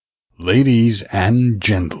Ladies and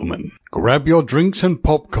gentlemen, grab your drinks and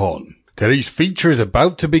popcorn. Today's feature is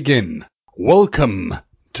about to begin. Welcome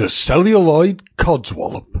to Celluloid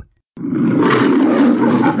Codswallop.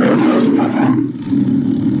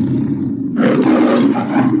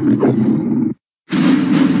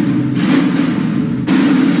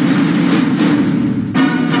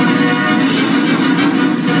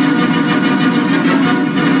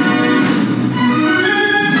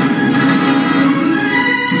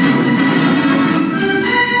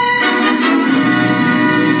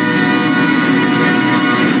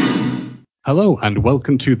 Hello and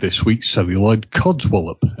welcome to this week's Celluloid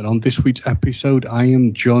Codswallop. And on this week's episode, I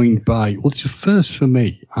am joined by, well, it's a first for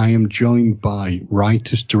me, I am joined by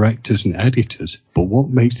writers, directors and editors. But what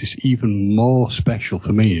makes this even more special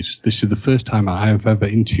for me is this is the first time I have ever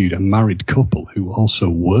interviewed a married couple who also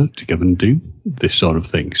work together and do this sort of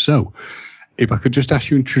thing. So if I could just ask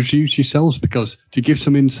you to introduce yourselves, because to give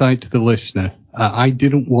some insight to the listener, I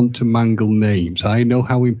didn't want to mangle names. I know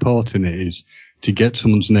how important it is to get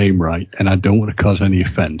someone's name right, and I don't want to cause any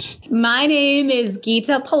offense. My name is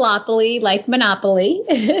Geeta Palapoli, like Monopoly.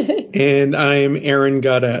 And I'm Aaron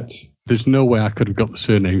Goddett. There's no way I could have got the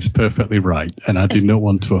surnames perfectly right, and I did not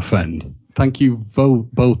want to offend. Thank you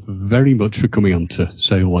both very much for coming on to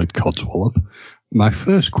Celluloid Codswallop. My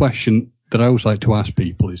first question that I always like to ask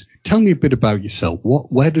people is, tell me a bit about yourself.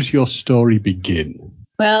 Where does your story begin?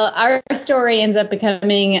 Well, our story ends up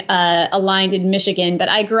becoming aligned in Michigan, but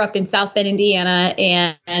I grew up in South Bend, Indiana,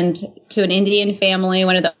 and to an Indian family,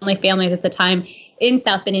 one of the only families at the time in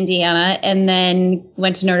South Bend, Indiana, and then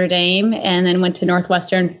went to Notre Dame and then went to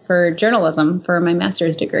Northwestern for journalism for my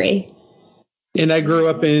master's degree. And I grew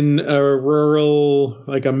up in a rural,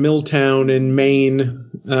 like a mill town in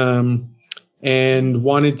Maine, and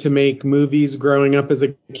wanted to make movies growing up as a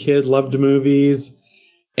kid, loved movies.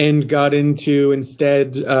 And got into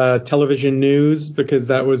instead television news because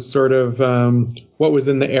that was sort of what was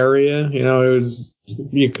in the area. You know,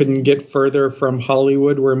 you couldn't get further from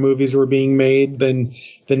Hollywood where movies were being made than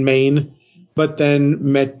Maine. But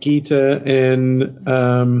then met Geeta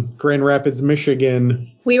in Grand Rapids, Michigan.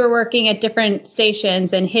 We were working at different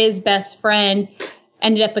stations, and his best friend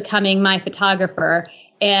ended up becoming my photographer.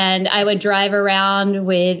 And I would drive around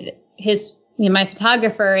with my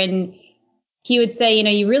photographer, and he would say,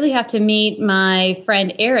 you really have to meet my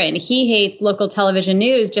friend Aaron. He hates local television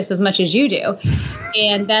news just as much as you do.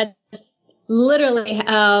 And that's literally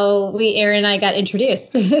how Aaron and I got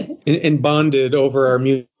introduced. and bonded over our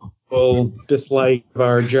mutual dislike of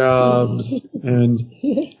our jobs. And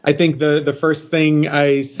I think the first thing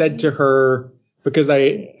I said to her, because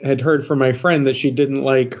I had heard from my friend that she didn't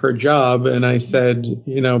like her job, and I said,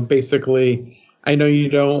 basically, I know you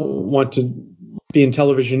don't want to be in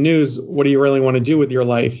television news. What do you really want to do with your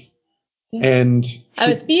life? And I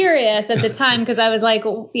was furious at the time because I was like,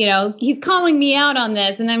 he's calling me out on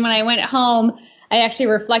this. And then when I went home, I actually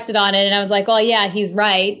reflected on it and I was like, well, yeah, he's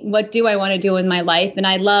right. What do I want to do with my life? And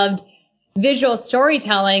I loved visual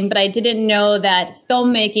storytelling, but I didn't know that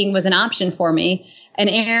filmmaking was an option for me. And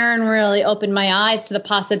Aaron really opened my eyes to the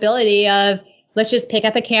possibility of, let's just pick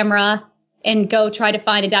up a camera and go try to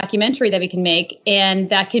find a documentary that we can make. And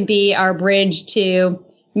that can be our bridge to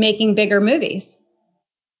making bigger movies.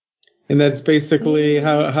 And that's basically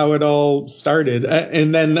how it all started.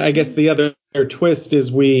 And then I guess the other twist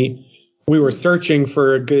is we were searching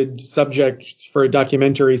for a good subject for a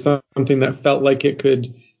documentary, something that felt like it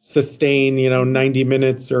could sustain, 90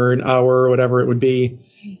 minutes or an hour or whatever it would be.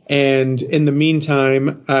 And in the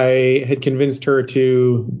meantime, I had convinced her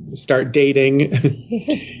to start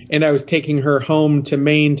dating. And I was taking her home to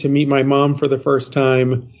Maine to meet my mom for the first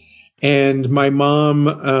time. And my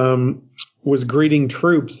mom was greeting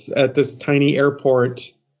troops at this tiny airport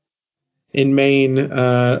in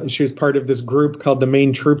Maine. She was part of this group called the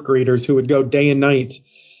Maine Troop Greeters who would go day and night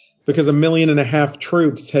because 1.5 million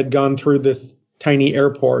troops had gone through this tiny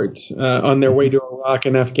airport on their way to Iraq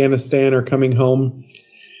and Afghanistan or coming home.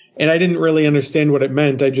 And I didn't really understand what it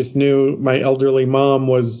meant. I just knew my elderly mom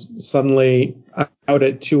was suddenly out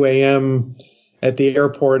at 2 a.m. at the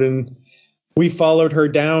airport. And we followed her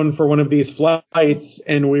down for one of these flights,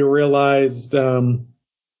 and we realized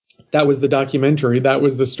that was the documentary. That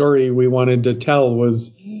was the story we wanted to tell,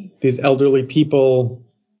 was these elderly people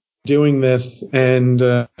doing this. And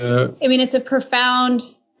it's a profound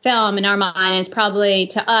film in our mind. It's probably,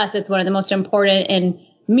 to us, it's one of the most important and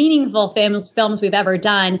meaningful films we've ever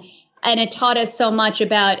done. And it taught us so much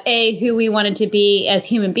about, who we wanted to be as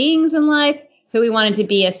human beings in life, who we wanted to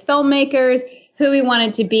be as filmmakers, who we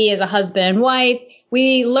wanted to be as a husband and wife.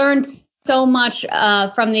 We learned so much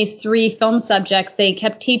from these 3 film subjects. They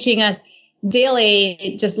kept teaching us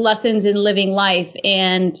daily just lessons in living life.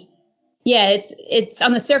 And yeah, it's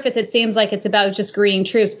on the surface, it seems like it's about just greeting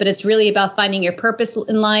troops, but it's really about finding your purpose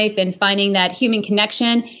in life and finding that human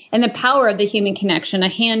connection and the power of the human connection, a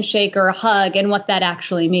handshake or a hug, and what that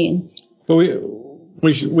actually means. But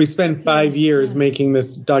we spent 5 years making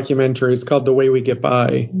this documentary. It's called The Way We Get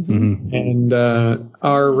By. Mm-hmm. And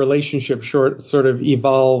our relationship sort of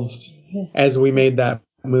evolved as we made that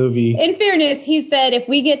movie. In fairness, he said, if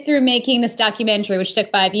we get through making this documentary, which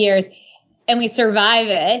took 5 years, and we survive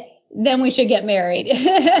it, then we should get married.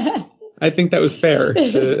 I think that was fair.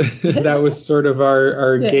 That was sort of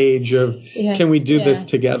our gauge of, can we do this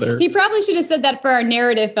together? He probably should have said that for our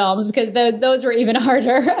narrative films, because those were even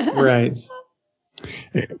harder. Right.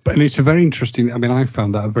 And it's a very interesting, I mean, I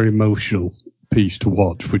found that a very emotional piece to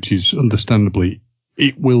watch, which is understandably,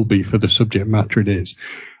 it will be for the subject matter it is.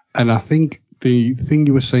 And I think the thing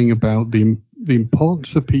you were saying about the importance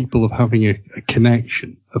for people of having a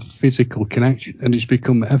connection, a physical connection, and it's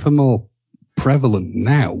become ever more prevalent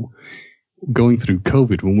now, going through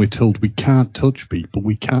COVID, when we're told we can't touch people,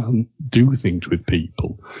 we can't do things with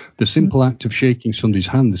people. The simple act of shaking somebody's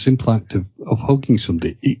hand, the simple act of hugging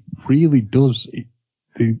somebody, it really does,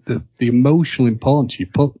 the emotional importance you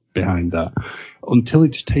put behind that, until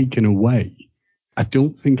it's taken away, I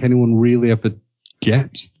don't think anyone really ever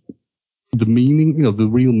gets the meaning, the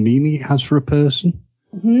real meaning it has for a person.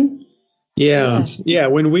 Mm-hmm. Yeah.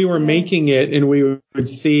 When we were making it and we would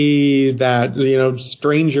see that,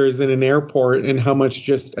 strangers in an airport and how much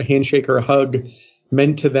just a handshake or a hug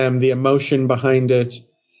meant to them, the emotion behind it.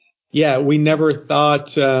 Yeah, we never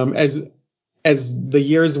thought, as the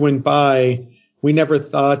years went by, we never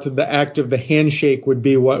thought the act of the handshake would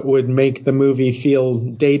be what would make the movie feel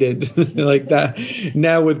dated like that.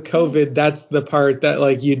 Now with COVID, that's the part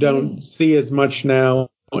that you don't see as much now.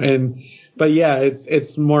 But yeah,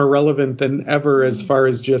 it's more relevant than ever as far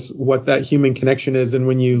as just what that human connection is, and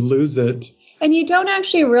when you lose it. And you don't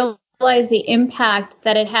actually realize the impact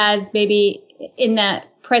that it has maybe in that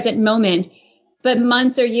present moment, but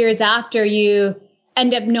months or years after, you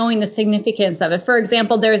end up knowing the significance of it. For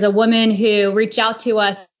example, there's a woman who reached out to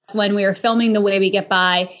us when we were filming The Way We Get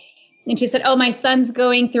By. And she said, oh, my son's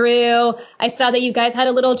going through. I saw that you guys had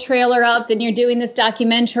a little trailer up and you're doing this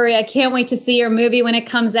documentary. I can't wait to see your movie when it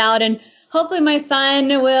comes out. And hopefully my son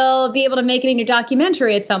will be able to make it in your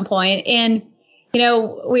documentary at some point. And,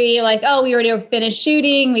 we already finished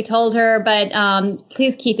shooting. We told her, but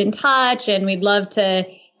please keep in touch and we'd love to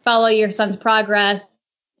follow your son's progress.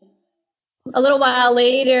 A little while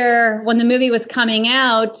later, when the movie was coming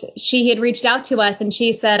out, she had reached out to us and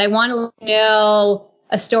she said, I want to know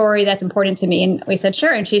a story that's important to me. And we said,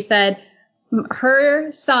 sure. And she said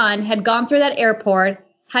her son had gone through that airport,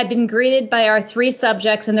 had been greeted by our 3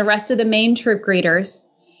 subjects and the rest of the main troop greeters,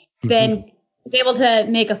 then was able to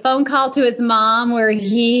make a phone call to his mom where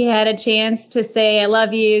he had a chance to say, I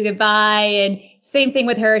love you, goodbye. And same thing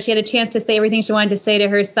with her. She had a chance to say everything she wanted to say to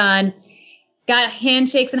her son. Got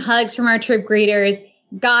handshakes and hugs from our troop greeters,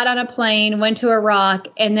 got on a plane, went to Iraq,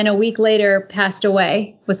 and then a week later passed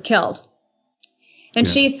away, was killed. And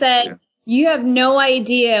she said, you have no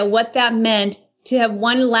idea what that meant to have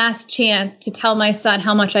one last chance to tell my son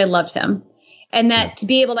how much I loved him. And that to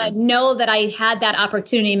be able to know that I had that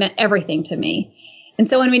opportunity meant everything to me. And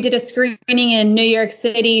so when we did a screening in New York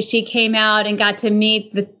City, she came out and got to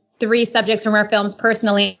meet the 3 subjects from our films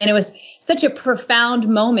personally. And it was such a profound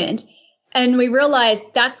moment. And we realized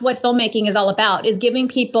that's what filmmaking is all about, is giving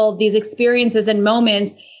people these experiences and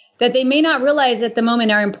moments that they may not realize at the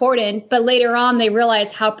moment are important, but later on they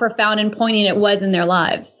realize how profound and poignant it was in their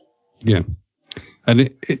lives. Yeah. And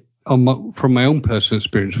from my own personal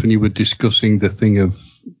experience, when you were discussing the thing of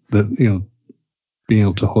being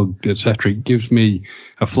able to hug, etc., it gives me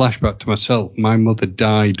a flashback to myself. My mother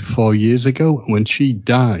died 4 years ago. And when she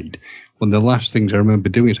died, one of the last things I remember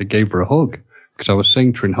doing is I gave her a hug. Because I was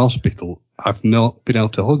saying to her in hospital, I've not been able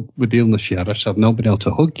to hug with the illness she had. I said, I've not been able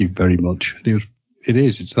to hug you very much. And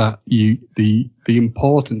it's that the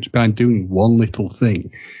importance behind doing one little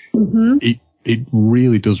thing. Mm-hmm. It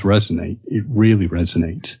really does resonate. It really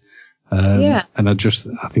resonates. And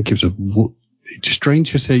I think it's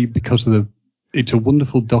strange to say because of it's a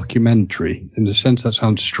wonderful documentary. In the sense that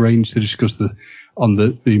sounds strange to discuss the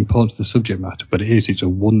importance of the subject matter, but it's a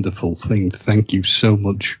wonderful thing. Thank you so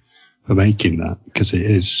much for making that, because it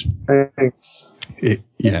is. Thanks. It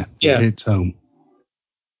hits home.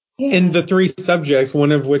 And the 3 subjects,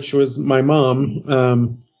 one of which was my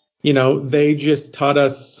mom, they just taught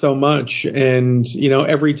us so much. And,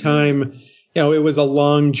 every time, it was a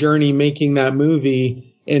long journey making that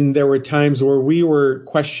movie. And there were times where we were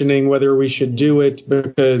questioning whether we should do it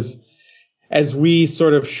because as we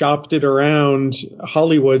sort of shopped it around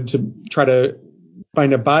Hollywood to try to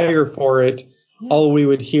find a buyer for it, all we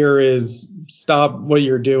would hear is, stop what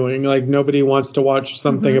you're doing. Like, nobody wants to watch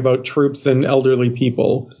something about troops and elderly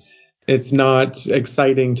people. It's not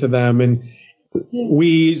exciting to them. And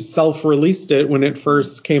we self-released it when it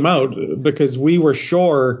first came out because we were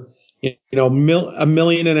sure, you know, 1.5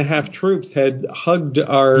 million troops had hugged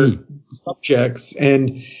our subjects.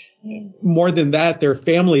 And more than that, their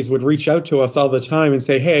families would reach out to us all the time and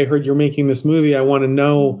say, hey, I heard you're making this movie. I want to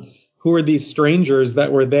know, who are these strangers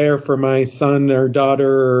that were there for my son or daughter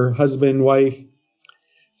or husband, wife?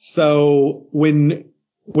 So when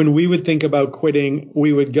we would think about quitting,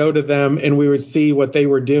 we would go to them and we would see what they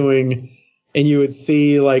were doing. And you would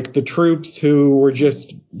see like the troops who were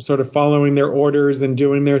just sort of following their orders and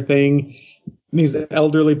doing their thing. These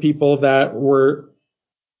elderly people that were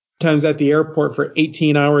sometimes at the airport for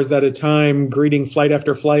 18 hours at a time, greeting flight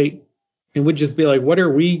after flight. And would just be like, what are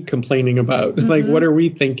we complaining about? Like, what are we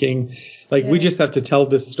thinking? Like, we just have to tell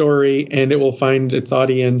this story and it will find its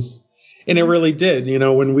audience. And it really did. You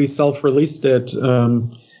know, when we self-released it,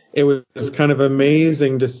 it was kind of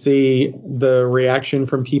amazing to see the reaction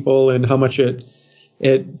from people and how much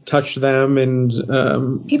it touched them. And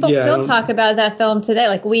people still talk about that film today.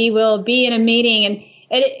 Like, we will be in a meeting,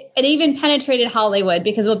 and it even penetrated Hollywood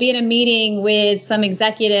because we'll be in a meeting with some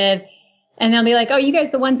executive, and they'll be like, oh, you guys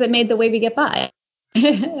the ones that made The Way We Get By.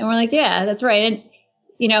 And we're like, yeah, that's right. And it's,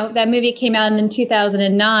 you know, that movie came out in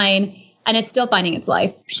 2009, and it's still finding its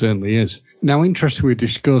life. Certainly is. Now, interesting, we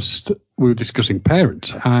were discussing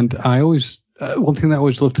parents, and I always, one thing that I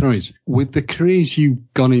always love to know is, with the careers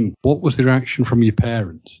you've gone in, what was the reaction from your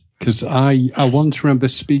parents? Because I once remember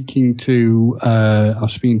speaking to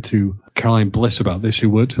Caroline Bliss about this, who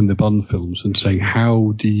worked in the Bond films, and saying,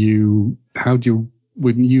 how do you,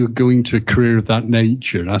 when you're going to a career of that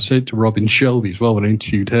nature, and I said to Robin Shelby as well when I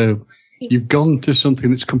interviewed her, you've gone to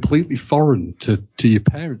something that's completely foreign to your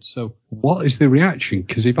parents. So what is the reaction?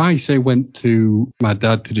 Because if I say went to my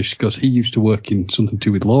dad to discuss, he used to work in something to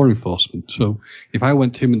do with law enforcement. So if I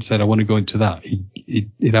went to him and said, I want to go into that,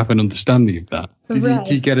 he'd have an understanding of that.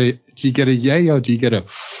 Do you get a yay or do you get a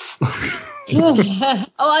Oh,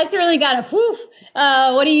 I certainly got a whoof.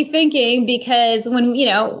 What are you thinking? Because when, you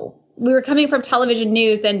know, we were coming from television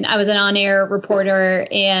news and I was an on-air reporter,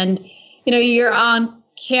 and, you know, you're on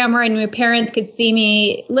camera and my parents could see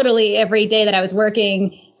me literally every day that I was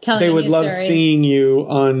working telling They a would news love story. seeing you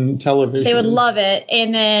on television. They would love it.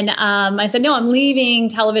 And then I said, no, I'm leaving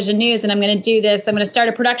television news and I'm going to do this. I'm going to start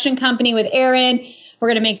a production company with Aaron. We're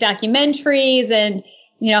going to make documentaries and,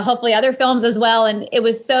 you know, hopefully other films as well. And it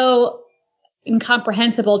was so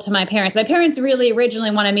incomprehensible to my parents. My parents really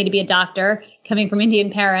originally wanted me to be a doctor, coming from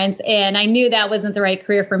Indian parents, and I knew that wasn't the right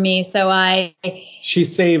career for me. So she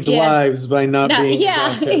saved lives by not being a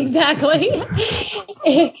doctor. Exactly.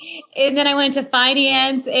 And then I went into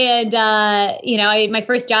finance, and you know, my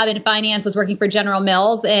first job in finance was working for General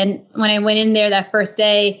Mills. And when I went in there that first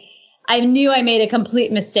day, I knew I made a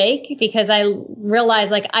complete mistake because I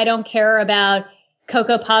realized, like, I don't care about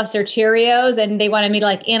Cocoa Puffs or Cheerios, and they wanted me to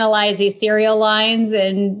like analyze these cereal lines,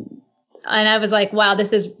 and I was like, wow,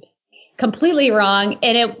 this is completely wrong.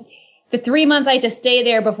 And the 3 months I had to stay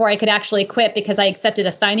there before I could actually quit because I accepted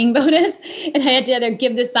a signing bonus, and I had to either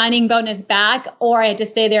give the signing bonus back or I had to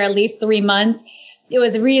stay there at least 3 months. It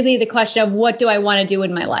was really the question of, what do I want to do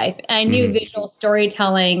in my life? And I knew visual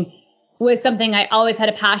storytelling was something I always had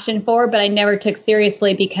a passion for, but I never took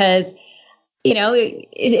seriously because, you know, it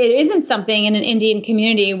isn't something in an Indian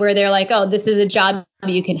community where they're like, oh, this is a job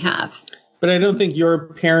you can have. But I don't think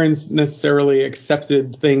your parents necessarily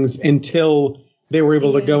accepted things until they were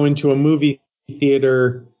able to go into a movie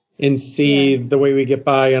theater and see The Way We Get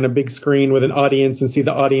By on a big screen with an audience and see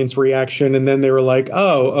the audience reaction. And then they were like,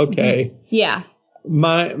 oh, okay. Yeah.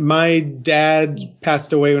 My dad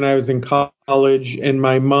passed away when I was in college, and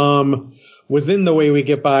my mom was in The Way We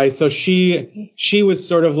Get By. So she was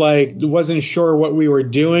sort of like, wasn't sure what we were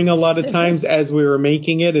doing a lot of times as we were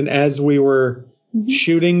making it and as we were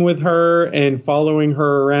shooting with her and following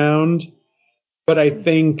her around. But I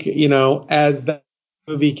think, you know, as that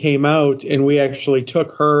movie came out and we actually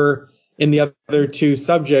took her and the other two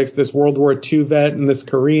subjects, this World War II vet and this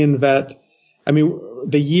Korean vet, I mean,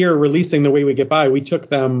 the year releasing The Way We Get By, we took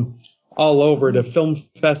them all over to film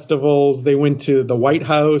festivals. They went to the White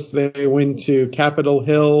House. They went to Capitol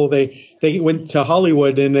Hill. They went to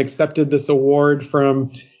Hollywood and accepted this award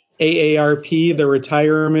from AARP, the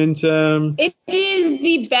retirement. It is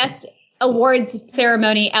the best awards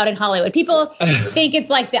ceremony out in Hollywood. People think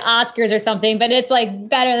it's like the Oscars or something, but it's like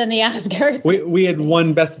better than the Oscars. We had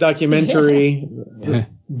won Best Documentary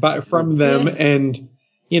from them. And,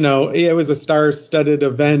 it was a star-studded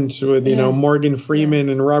event with, Morgan Freeman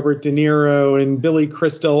and Robert De Niro and Billy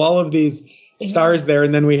Crystal, all of these stars there.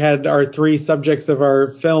 And then we had our 3 subjects of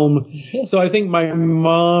our film. So I think my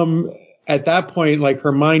mom at that point, like,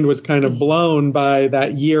 her mind was kind of blown by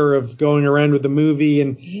that year of going around with the movie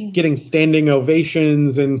and getting standing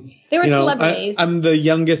ovations. And they were celebrities. I'm the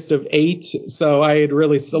youngest of 8, so I had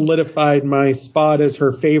really solidified my spot as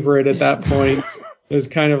her favorite at that point. It was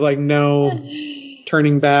kind of like no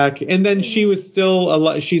turning back. And then she was still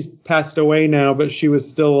alive. She's passed away now, but she was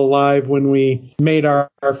still alive when we made our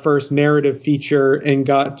first narrative feature and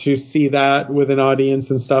got to see that with an audience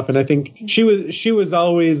and stuff. And I think she was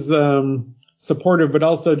always supportive, but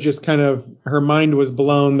also just kind of her mind was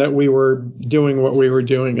blown that we were doing what we were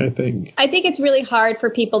doing, I think. I think it's really hard for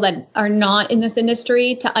people that are not in this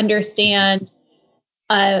industry to understand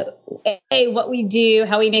what we do,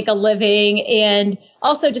 how we make a living, and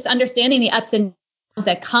also just understanding the ups and downs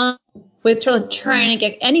that come with trying to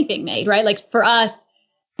get anything made, right? Like for us,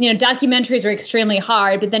 documentaries are extremely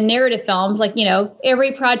hard, but then narrative films, like,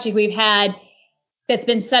 every project we've had that's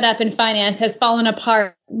been set up and financed has fallen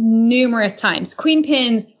apart numerous times. Queen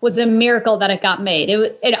Pins was a miracle that it got made.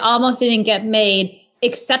 It almost didn't get made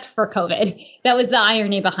except for COVID. That was the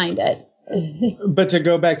irony behind it. But to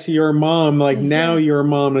go back to your mom, like now your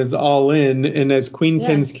mom is all in. And as Queen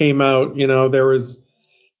Pins came out,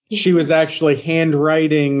 she was actually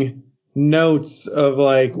handwriting notes of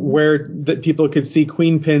like where that people could see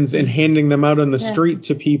Queen Pins and handing them out on the street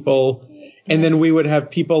to people. And then we would have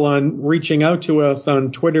people reaching out to us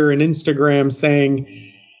on Twitter and Instagram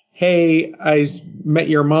saying, hey, I met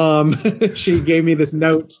your mom. She gave me this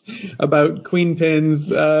note about Queen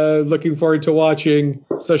Pins, looking forward to watching.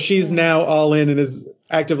 So she's now all in and is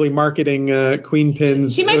actively marketing Queen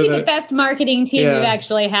Pins. She might be the best marketing team we've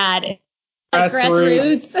actually had.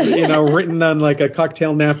 Grassroots, written on like a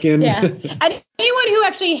cocktail napkin. Yeah. And anyone who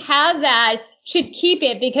actually has that should keep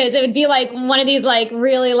it, because it would be like one of these like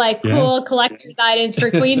really like cool collector's items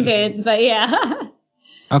for Queen Pins. But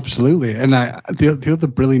Absolutely. And the other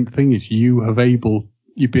brilliant thing is you've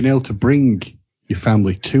been able to bring your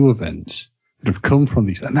family to events that have come from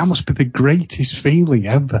these, and that must be the greatest feeling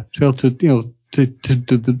ever, to be able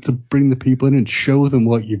to bring the people in and show them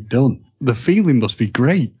what you've done. The feeling must be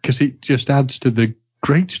great because it just adds to the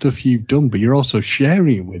great stuff you've done, but you're also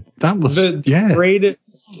sharing it with. That must the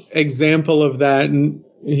greatest example of that, and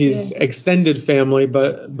his extended family,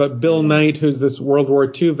 but Bill Knight, who's this World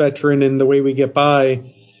War II veteran in The Way We Get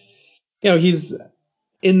By, he's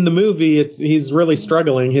in the movie. He's really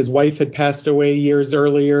struggling. His wife had passed away years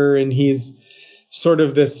earlier, and he's sort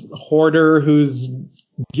of this hoarder who's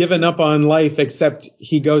given up on life, except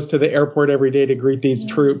he goes to the airport every day to greet these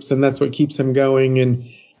troops, and that's what keeps him going.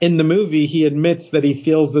 And in the movie, he admits that he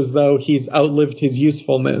feels as though he's outlived his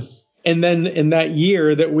usefulness. And then in that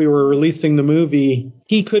year that we were releasing the movie,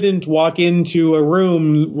 he couldn't walk into a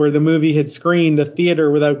room where the movie had screened, a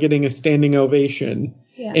theater, without getting a standing ovation.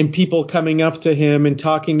 Yeah. And people coming up to him and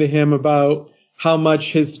talking to him about how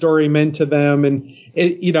much his story meant to them. And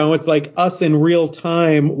it's like us in real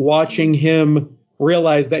time watching him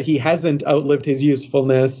realize that he hasn't outlived his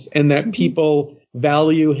usefulness and that people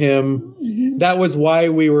value him. That was why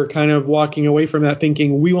we were kind of walking away from that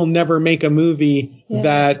thinking we will never make a movie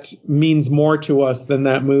that means more to us than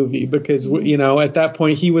that movie, because at that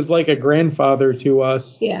point he was like a grandfather to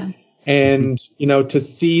us. And to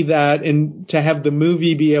see that and to have the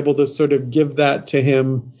movie be able to sort of give that to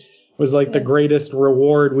him was like the greatest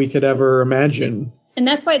reward we could ever imagine. And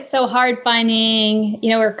that's why it's so hard finding,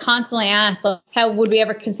 we're constantly asked, like, how would we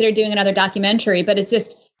ever consider doing another documentary? But it's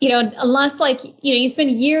just, unless you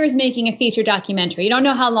spend years making a feature documentary, you don't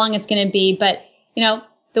know how long it's going to be. But,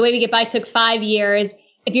 The Way We Get By took 5 years.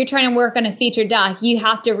 If you're trying to work on a feature doc, you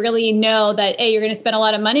have to really know that, A, you're going to spend a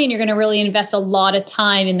lot of money and you're going to really invest a lot of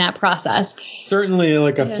time in that process. Certainly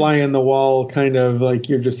like a fly on the wall kind of like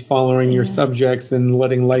you're just following your subjects and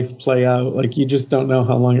letting life play out. Like you just don't know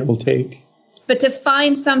how long it will take. But to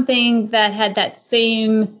find something that had that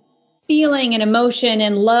same feeling and emotion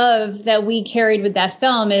and love that we carried with that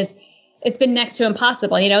film it's been next to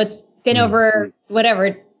impossible. It's been over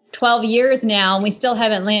 12 years now, and we still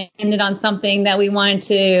haven't landed on something that we wanted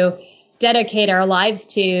to dedicate our lives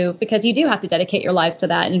to, because you do have to dedicate your lives to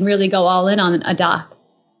that and really go all in on a doc.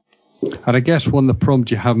 And I guess one of the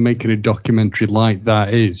problems you have making a documentary like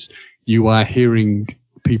that is you are hearing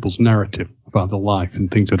people's narrative about the life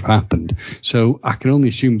and things that have happened. So I can only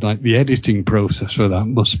assume like the editing process for that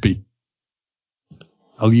must be,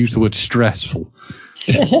 I'll use the word stressful.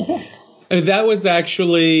 That was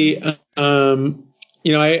actually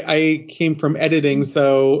I came from editing,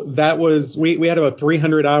 so that was, we had about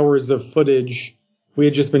 300 hours of footage. We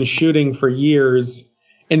had just been shooting for years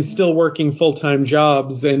and still working full-time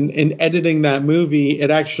jobs, and editing that movie, it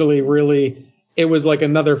actually really, it was like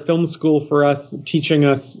another film school for us, teaching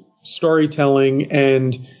us storytelling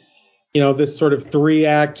and, this sort of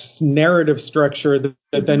 3-act narrative structure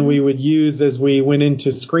that then we would use as we went into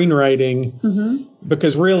screenwriting. Mm-hmm.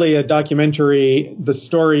 Because really a documentary, the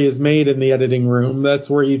story is made in the editing room. That's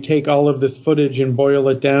where you take all of this footage and boil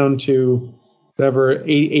it down to whatever,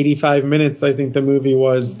 85 minutes, I think the movie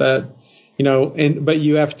was, that, but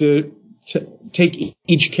you have to take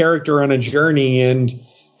each character on a journey and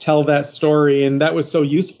tell that story. And that was so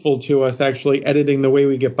useful to us, actually, editing The Way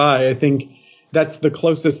We Get By. I think that's the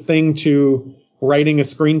closest thing to writing a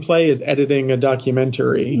screenplay is editing a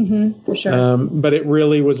documentary. Mm-hmm, for sure. But it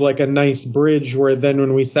really was like a nice bridge where then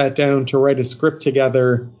when we sat down to write a script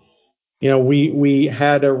together, we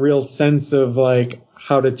had a real sense of like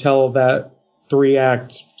how to tell that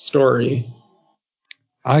 3-act story.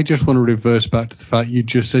 I just want to reverse back to the fact you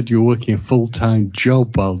just said you were working a full-time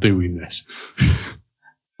job while doing this.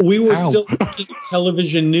 We were still working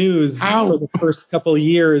television news for the first couple of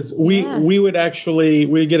years. We would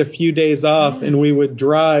get a few days off and we would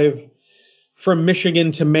drive from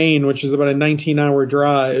Michigan to Maine, which is about a 19-hour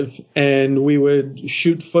drive, and we would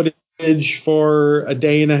shoot footage for a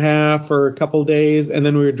day and a half or a couple days, and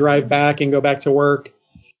then we would drive back and go back to work.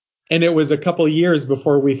 And it was a couple of years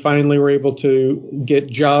before we finally were able to get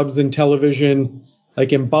jobs in television,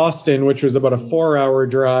 like in Boston, which was about a 4-hour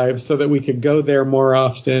drive, so that we could go there more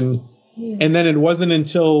often. Yeah. And then it wasn't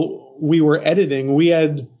until we were editing, we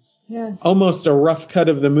had almost a rough cut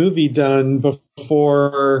of the movie done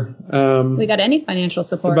before we got any financial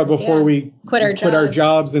support. But before we quit our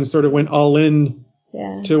jobs and sort of went all in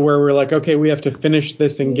to where we're like, okay, we have to finish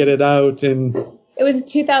this and get it out. And it was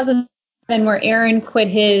 2000 where Aaron quit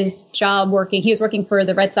his job working. He was working for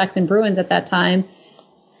the Red Sox and Bruins at that time,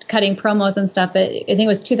 cutting promos and stuff. But I think it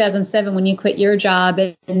was 2007 when you quit your job,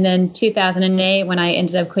 and then 2008 when I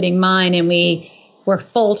ended up quitting mine, and we were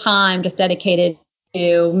full time, just dedicated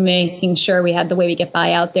to making sure we had The Way We Get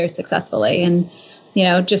By out there successfully. And,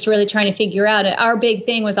 just really trying to figure out, our big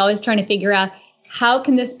thing was always trying to figure out, how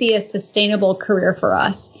can this be a sustainable career for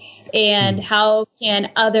us? And how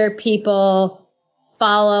can other people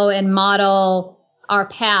follow and model our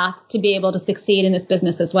path to be able to succeed in this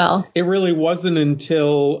business as well? It really wasn't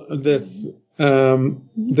until this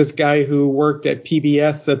guy who worked at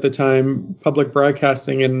PBS at the time, public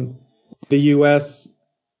broadcasting in the U.S.,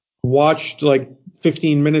 watched like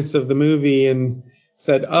 15 minutes of the movie and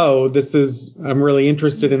said, I'm really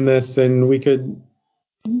interested in this, and we could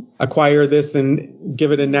acquire this and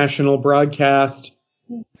give it a national broadcast.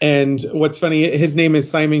 And what's funny, his name is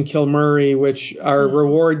Simon Kilmurray, which our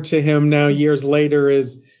reward to him now years later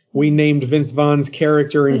is we named Vince Vaughn's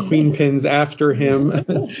character in Queen Pins after him.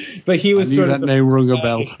 But he was sort of that name rung a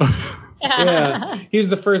bell. Yeah, he was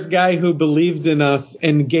the first guy who believed in us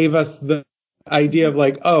and gave us the idea of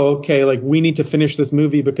like, we need to finish this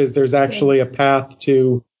movie because there's actually a path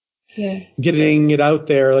to getting it out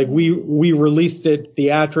there. Like we released it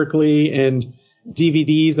theatrically and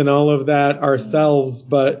DVDs and all of that ourselves,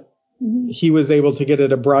 but he was able to get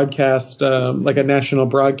it a broadcast, like a national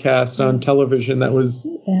broadcast on television. That was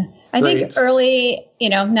I think early,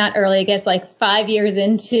 not early, I guess like 5 years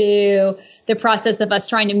into the process of us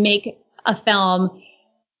trying to make a film,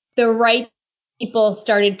 the right people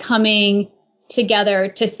started coming together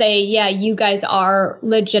to say, you guys are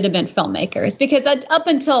legitimate filmmakers. Because up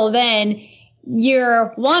until then,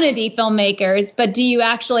 you're wannabe filmmakers, but do you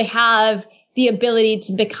actually have the ability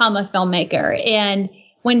to become a filmmaker? And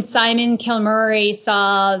when Simon Kilmurray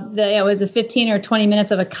saw it was a 15 or 20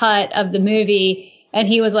 minutes of a cut of the movie, and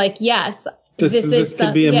he was like, yes, this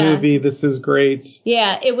could be a movie. This is great.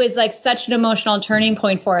 Yeah, it was like such an emotional turning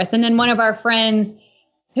point for us. And then one of our friends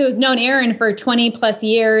who's known Aaron for 20 plus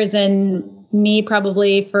years and me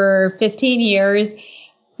probably for 15 years,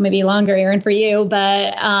 maybe longer, Aaron, for you.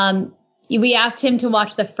 But we asked him to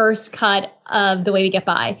watch the first cut of The Way We Get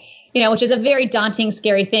By, which is a very daunting,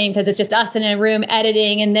 scary thing because it's just us in a room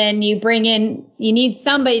editing. And then you need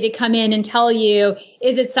somebody to come in and tell you,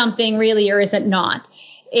 is it something really or is it not?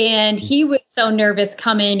 And he was so nervous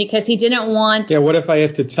coming because he didn't want. Yeah, what if I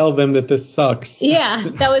have to tell them that this sucks? Yeah,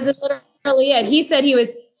 that was literally it. He said he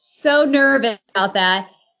was so nervous about that.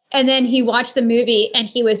 And then he watched the movie and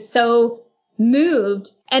he was so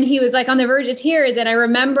moved and he was like on the verge of tears. And I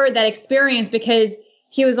remember that experience because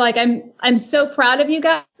he was like, I'm so proud of you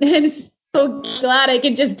guys. And I'm so glad I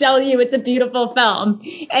could just tell you it's a beautiful film.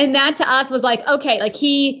 And that to us was like, okay, like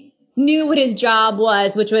he knew what his job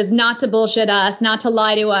was, which was not to bullshit us, not to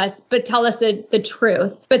lie to us, but tell us the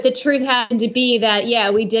truth. But the truth happened to be that,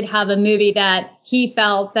 yeah, we did have a movie that he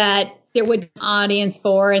felt that there would be an audience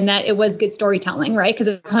for, and that it was good storytelling, right? Because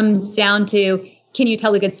it comes down to, can you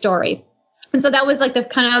tell a good story? And so that was like the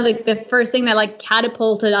kind of like the first thing that like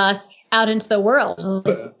catapulted us out into the world.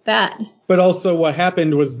 But also what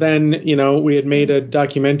happened was then, you know, we had made a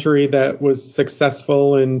documentary that was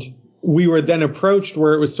successful, and we were then approached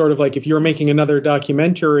where it was sort of like, if you were making another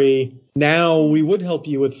documentary, now we would help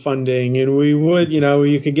you with funding, and we would, you know,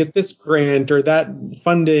 you could get this grant or that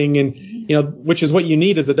funding, and, you know, which is what you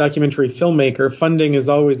need as a documentary filmmaker. Funding is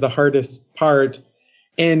always the hardest part.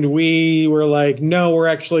 And we were like, no, we're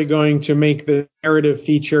actually going to make the narrative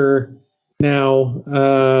feature now,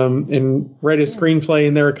 and write a screenplay.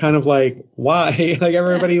 And they were kind of like, why? Like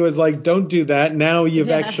everybody was like, don't do that. Now you've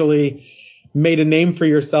actually made a name for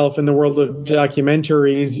yourself in the world of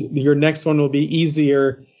documentaries. Your next one will be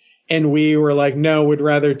easier. And we were like, no, we'd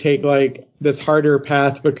rather take like this harder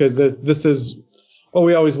path, because this is what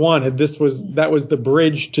we always wanted. That was the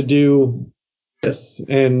bridge to do this.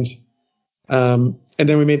 And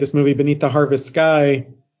then we made this movie, Beneath the Harvest Sky.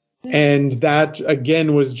 And that,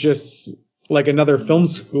 again, was just like another film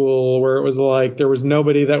school, where it was like there was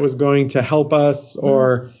nobody that was going to help us,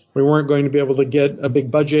 or we weren't going to be able to get a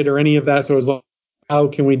big budget or any of that. So it was like, how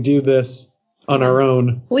can we do this on our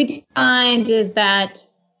own? What we find is that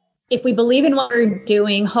if we believe in what we're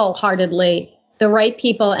doing wholeheartedly, the right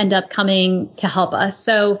people end up coming to help us.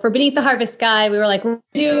 So for Beneath the Harvest Sky, we were like, we'll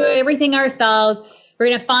do everything ourselves. We're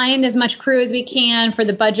going to find as much crew as we can for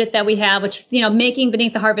the budget that we have, which, you know, making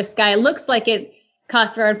Beneath the Harvest Sky looks like it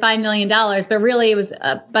cost around $5 million, but really it was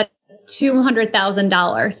about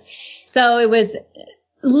 $200,000. So it was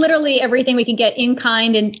literally everything we could get in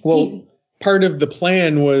kind. And well, part of the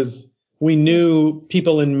plan was we knew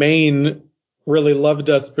people in Maine really loved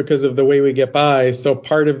us because of the way we get by. So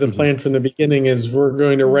part of the plan from the beginning is we're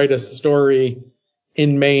going to write a story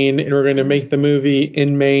in Maine, and we're going to make the movie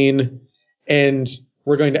in Maine, and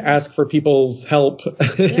we're going to ask for people's help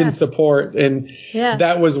and support. And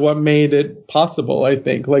that was what made it possible, I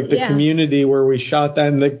think. Like the community where we shot that,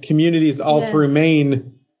 and the communities all through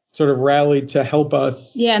Maine sort of rallied to help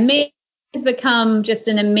us. Yeah, Maine has become just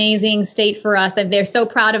an amazing state for us. That they're so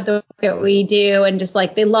proud of the work that we do, and just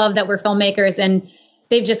like they love that we're filmmakers, and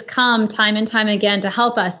they've just come time and time again to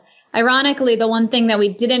help us. Ironically, the one thing that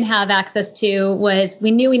we didn't have access to was we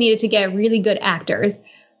knew we needed to get really good actors.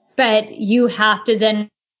 But you have to then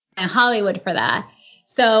in Hollywood for that.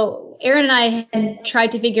 So Aaron and I had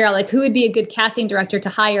tried to figure out like who would be a good casting director to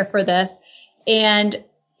hire for this. And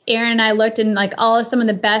Aaron and I looked, and like some of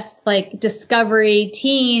the best like Discovery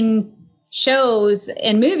teen shows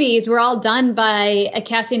and movies were all done by a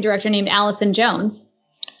casting director named Allison Jones.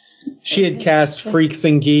 She had cast Freaks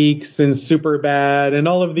and Geeks and Superbad and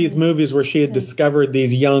all of these movies where she had discovered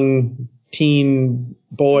these young teen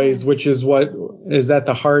boys, which is what is at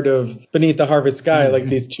the heart of Beneath the Harvest Sky, like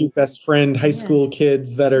these two best friend high school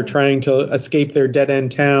kids that are trying to escape their dead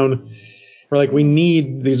end town. We're like, we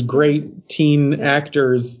need these great teen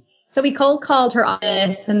actors. So we cold called her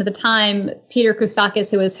office, and at the time, Peter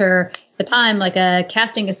Kousakis, who was her at the time like a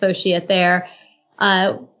casting associate there,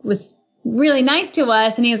 was really nice to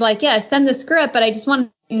us, and he was like, yeah, send the script, but I just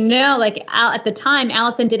want to know, like at the time,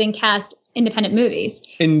 Allison didn't cast independent movies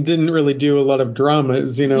and didn't really do a lot of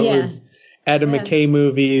dramas, you know. It was Adam McKay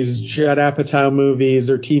movies, Judd Apatow movies,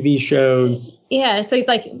 or TV shows. So he's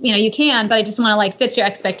like, you know, you can, but I just want to like set your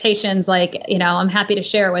expectations, like, you know, I'm happy to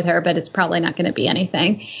share it with her, but it's probably not going to be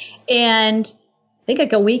anything. And I think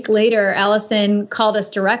like a week later, Allison called us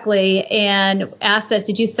directly and asked us,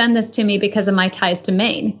 did you send this to me because of my ties to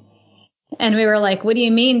Maine? And we were like, what do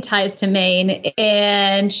you mean ties to Maine?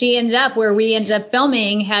 And she ended up where we ended up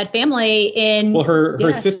filming, had family in. Well,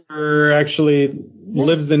 her sister actually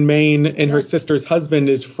lives in Maine, and her sister's husband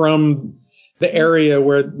is from the area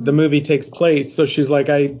where the movie takes place. So she's like,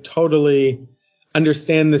 I totally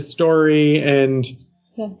understand this story, and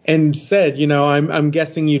said, you know, I'm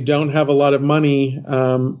guessing you don't have a lot of money.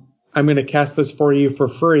 I'm going to cast this for you for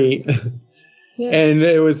free. And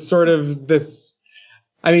it was sort of this.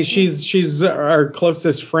 I mean, she's our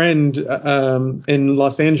closest friend in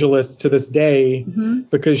Los Angeles to this day,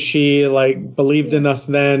 because she like believed in us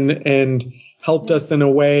then and helped us in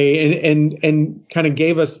a way, and kind of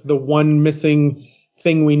gave us the one missing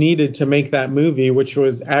thing we needed to make that movie, which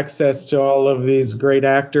was access to all of these great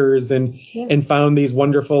actors, and found these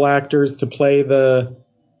wonderful actors to play the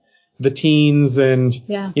teens, and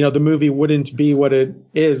you know, the movie wouldn't be what it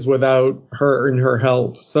is without her and her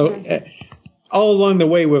help. So all along the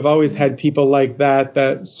way, we've always had people like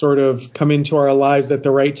that sort of come into our lives at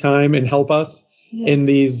the right time and help us in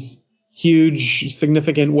these huge,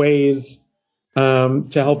 significant ways, to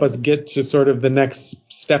help us get to sort of the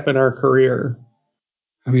next step in our career.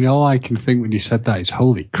 I mean, all I can think when you said that is,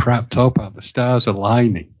 holy crap, talk about the stars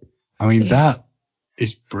aligning. I mean, that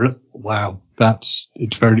is wow. That's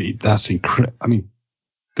incredible. I mean,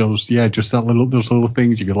 those little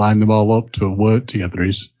things, if you line them all up to work together,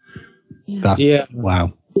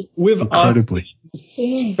 wow. We've incredibly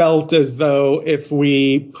often felt as though if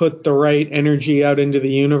we put the right energy out into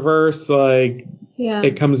the universe, like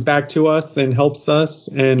it comes back to us and helps us.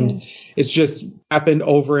 And it's just happened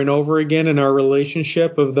over and over again in our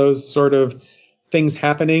relationship, of those sort of things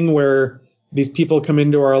happening where these people come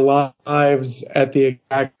into our lives at the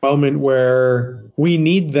exact moment where we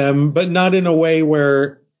need them, but not in a way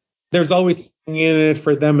where there's always something in it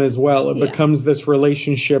for them as well. It becomes this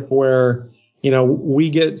relationship where,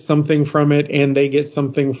 we get something from it and they get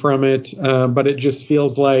something from it. But it just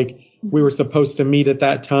feels like we were supposed to meet at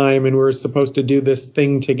that time and we were supposed to do this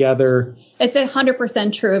thing together. It's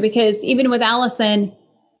 100% true, because even with Allison,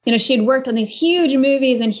 she had worked on these huge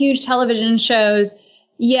movies and huge television shows,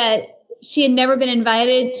 yet she had never been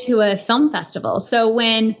invited to a film festival. So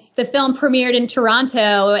when the film premiered in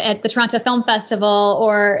Toronto at the Toronto Film Festival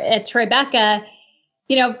or at Tribeca,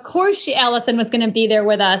 of course Allison was going to be there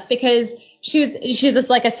with us, because she's just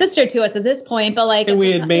like a sister to us at this point. But and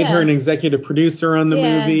we had made her an executive producer on the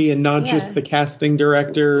movie, and not just the casting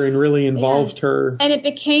director, and really involved her. And it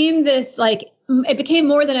became this it became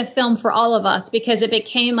more than a film for all of us, because it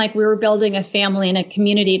became like we were building a family and a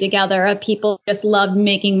community together of people who just loved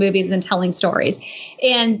making movies and telling stories.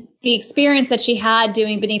 And the experience that she had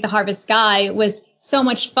doing Beneath the Harvest Sky was so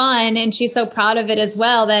much fun, and she's so proud of it as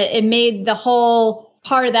well, that it made the whole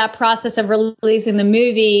part of that process of releasing the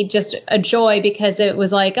movie just a joy, because it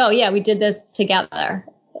was like, oh yeah, we did this together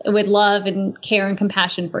with love and care and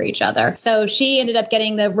compassion for each other. So she ended up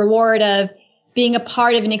getting the reward of being a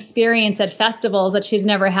part of an experience at festivals that she's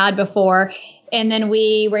never had before. And then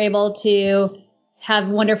we were able to have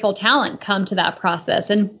wonderful talent come to that process.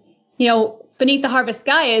 And, Beneath the Harvest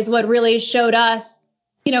Sky is what really showed us,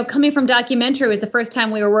 coming from documentary was the first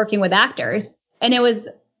time we were working with actors. And it was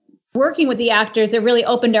working with the actors that really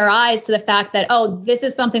opened our eyes to the fact that, oh, this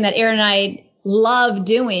is something that Aaron and I love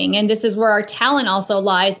doing. And this is where our talent also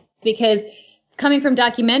lies, because coming from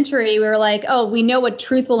documentary, we were like, oh, we know what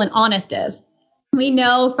truthful and honest is. We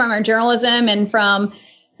know from our journalism and from,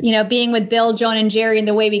 being with Bill, Joan, and Jerry and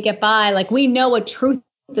the way we get by, we know what truth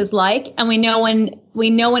is like, and we know when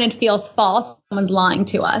it feels false, someone's lying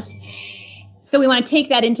to us. So we want to take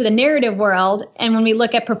that into the narrative world, and when we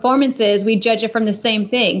look at performances, we judge it from the same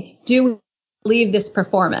thing. Do we believe this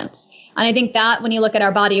performance? And I think that when you look at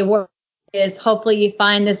our body of work, is hopefully you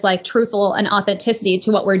find this truthful and authenticity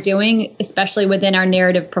to what we're doing, especially within our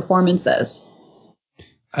narrative performances.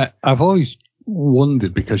 I've always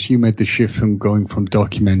wondered, because you made the shift from going from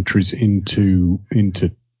documentaries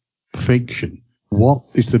into fiction, what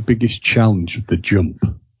is the biggest challenge of the jump?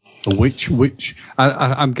 Which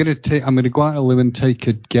I'm going to go out on a limb and take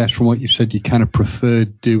a guess from what you said. You kind of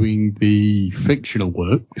preferred doing the fictional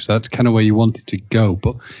work, because that's kind of where you wanted to go.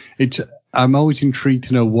 But I'm always intrigued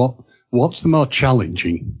to know what's the more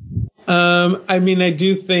challenging. I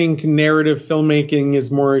do think narrative filmmaking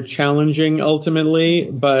is more challenging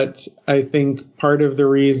ultimately, but I think part of the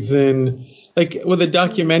reason, with a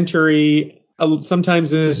documentary,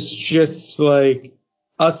 sometimes it's just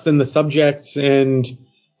us and the subject, and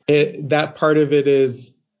that part of it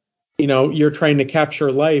is, you're trying to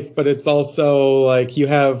capture life, but it's also you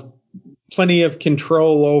have plenty of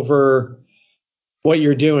control over what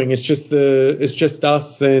you're doing. It's just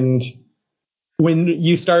us. And when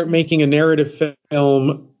you start making a narrative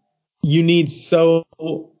film, you need so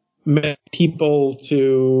many people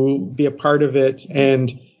to be a part of it.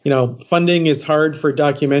 And, funding is hard for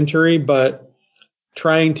documentary, but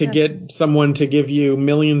trying to get someone to give you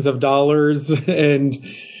millions of dollars and,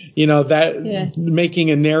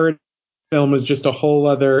 making a narrative film is just a whole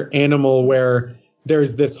other animal, where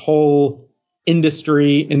there's this whole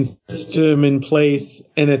industry and system in place,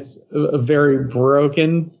 and it's very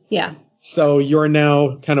broken. Yeah. So you're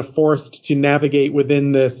now kind of forced to navigate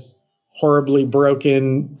within this horribly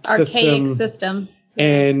broken archaic system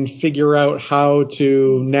and figure out how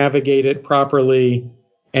to navigate it properly.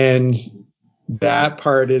 And that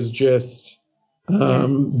part is just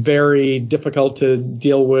very difficult to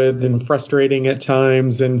deal with and frustrating at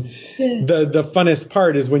times. And the funnest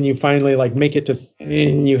part is when you finally make it to,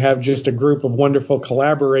 and you have just a group of wonderful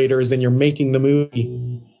collaborators and you're making the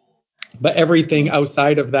movie. But everything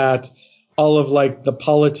outside of that, all of like the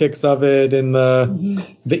politics of it and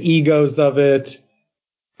the egos of it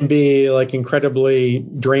can be like incredibly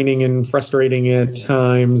draining and frustrating at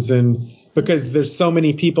times. And because there's so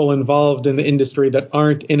many people involved in the industry that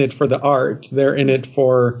aren't in it for the art, they're in it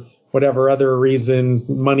for whatever other reasons,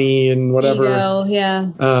 money and whatever. Ego, yeah.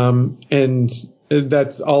 And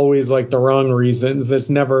that's always like the wrong reasons.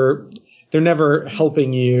 They're never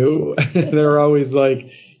helping you. They're always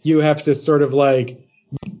like, you have to sort of like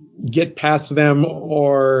get past them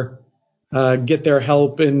or get their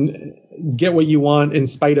help and get what you want in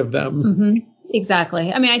spite of them. Mm-hmm.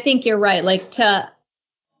 Exactly. I mean, I think you're right. Like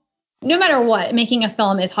no matter what, making a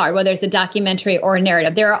film is hard, whether it's a documentary or a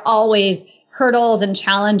narrative. There are always hurdles and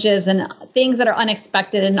challenges and things that are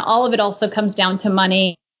unexpected. And all of it also comes down to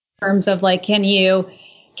money in terms of like, can you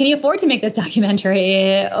afford to make this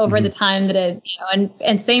documentary over the time that it,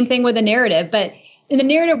 and same thing with the narrative. But in the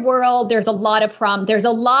narrative world, there's a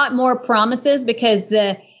lot more promises because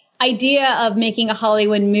the idea of making a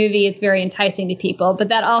Hollywood movie is very enticing to people. But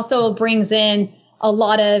that also brings in a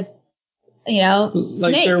lot of, like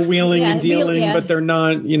snakes. They're wheeling and dealing, but they're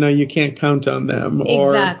not, you can't count on them.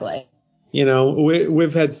 Exactly.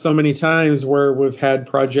 We've had so many times where we've had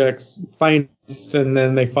projects financed and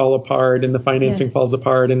then they fall apart and the financing falls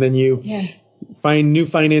apart and then you find new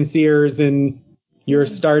financiers and you're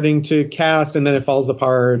starting to cast and then it falls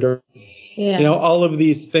apart or, all of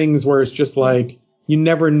these things where it's just like, you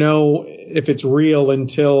never know if it's real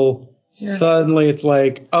until suddenly it's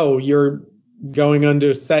like, oh, you're going onto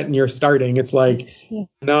a set and you're starting. It's like,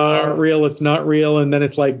 not real, it's not real. And then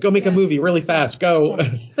it's like, go make a movie really fast, go.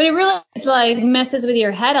 But it really is like messes with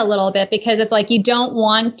your head a little bit because it's like you don't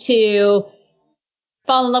want to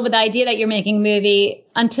fall in love with the idea that you're making a movie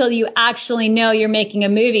until you actually know you're making a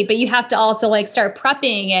movie. But you have to also like start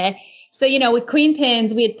prepping it. So, with Queen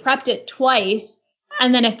Pins, we had prepped it twice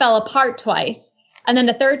and then it fell apart twice. And then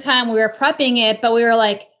the third time we were prepping it, but we were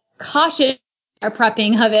like cautious our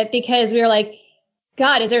prepping of it because we were like,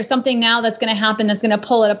 God, is there something now that's going to happen that's going to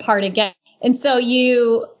pull it apart again? And so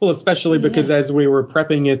especially because as we were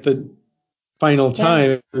prepping it the final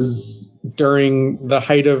time it was during the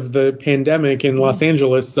height of the pandemic in Los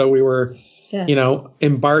Angeles. So we were,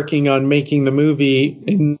 embarking on making the movie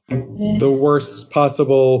in the worst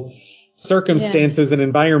possible circumstances and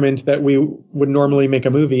environment that we would normally make a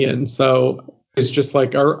movie in. So it's just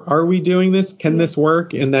like, are we doing this? Can this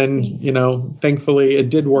work? And then, thankfully it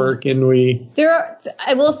did work and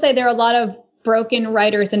I will say there are a lot of broken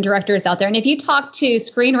writers and directors out there. And if you talk to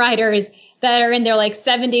screenwriters that are in their like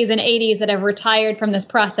 70s and 80s that have retired from this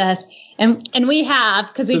process, and we have,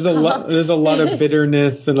 because there's a lot of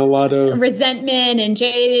bitterness and a lot of resentment and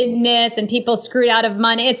jadedness and people screwed out of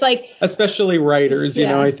money. It's like, especially writers,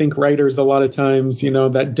 I think writers a lot of times,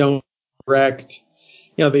 that don't direct,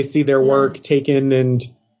 they see their work taken and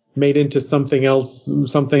made into something else,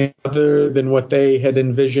 something other than what they had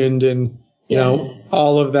envisioned. And,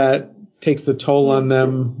 all of that takes a toll on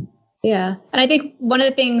them. Yeah. And I think one of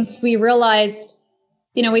the things we realized,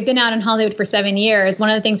 we've been out in Hollywood for 7 years.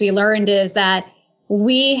 One of the things we learned is that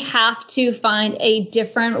we have to find a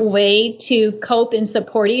different way to cope and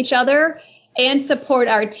support each other and support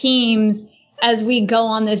our teams as we go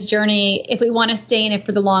on this journey if we want to stay in it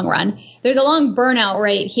for the long run. There's a long burnout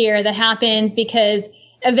rate here that happens because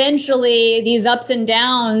eventually these ups and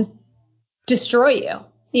downs destroy you.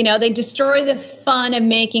 They destroy the fun of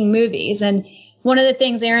making movies. And one of the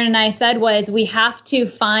things Aaron and I said was we have to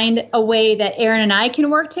find a way that Aaron and I can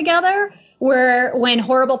work together where when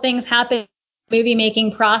horrible things happen, movie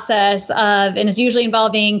making process and it's usually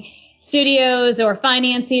involving studios or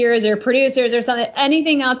financiers or producers or something,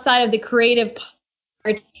 anything outside of the creative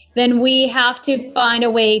part, then we have to find a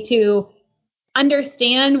way to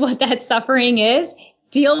understand what that suffering is,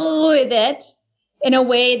 deal with it in a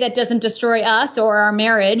way that doesn't destroy us or our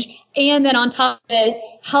marriage, and then on top of it,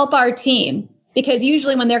 help our team. Because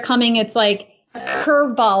usually when they're coming, it's like a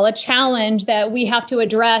curveball, a challenge that we have to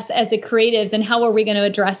address as the creatives, and how are we going to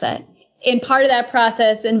address it? And part of that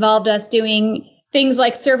process involved us doing things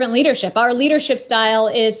like servant leadership. Our leadership style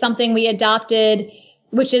is something we adopted,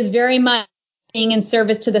 which is very much being in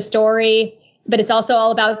service to the story, but it's also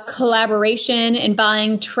all about collaboration and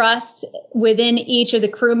buying trust within each of the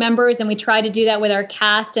crew members. And we try to do that with our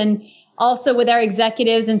cast and also with our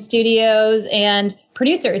executives and studios and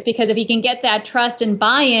producers, because if you can get that trust and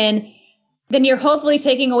buy-in, then you're hopefully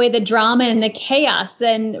taking away the drama and the chaos,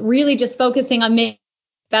 then really just focusing on making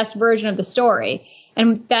the best version of the story.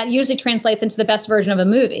 And that usually translates into the best version of a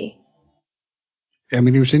movie. I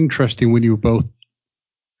mean, it was interesting when you were both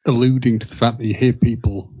alluding to the fact that you hear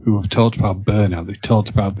people who have talked about burnout, they've talked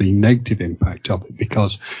about the negative impact of it,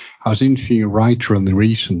 because I was interviewing a writer only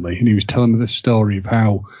recently and he was telling me the story of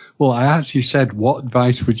how, well, I actually said, what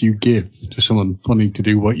advice would you give to someone wanting to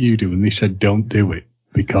do what you do? And they said, don't do it,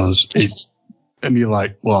 because it, and you're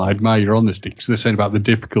like, well, I admire your honesty, because they're saying about the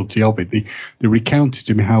difficulty of it. They recounted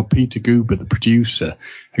to me how Peter Guber, the producer,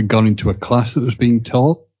 had gone into a class that was being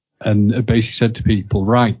taught and basically said to people,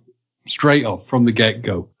 right, straight off from the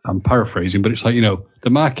get-go, I'm paraphrasing, but it's like, the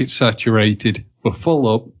market's saturated, we're full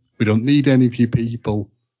up, we don't need any of you people,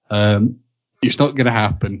 it's not going to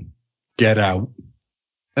happen, get out.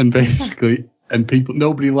 And basically, and people,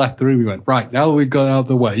 nobody left the room. We went, right, now we've got out of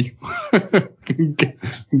the way,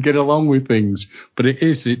 get along with things. But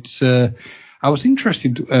I was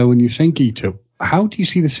interested when you were saying, Gita, how do you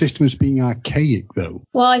see the system as being archaic, though?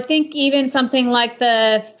 Well, I think even something like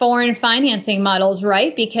the foreign financing models,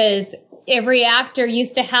 right? Because every actor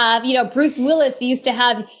used to have, Bruce Willis used to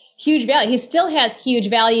have huge value. He still has huge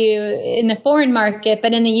value in the foreign market,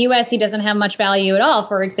 but in the U.S., he doesn't have much value at all,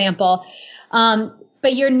 for example.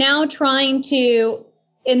 But you're now trying to,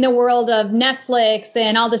 in the world of Netflix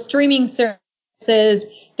and all the streaming services,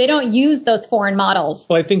 they don't use those foreign models.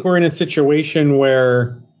 Well, I think we're in a situation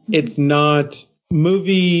where it's not,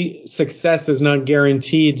 movie success is not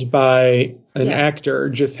guaranteed by an actor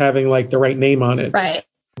just having like the right name on it. Right.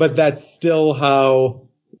 But that's still how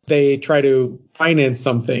they try to finance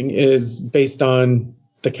something, is based on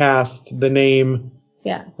the cast, the name,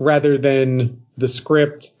 rather than the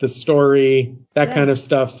script, the story, that kind of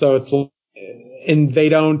stuff. So it's, and they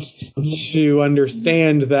don't seem to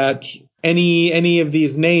understand that any of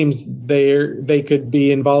these names, they could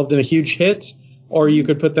be involved in a huge hit, or you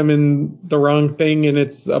could put them in the wrong thing and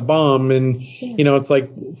it's a bomb. And, it's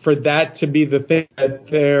like, for that to be the thing that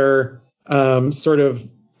they're sort of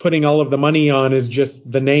putting all of the money on is just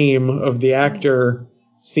the name of the actor,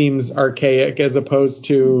 seems archaic, as opposed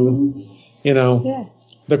to,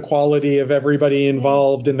 the quality of everybody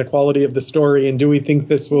involved and the quality of the story. And do we think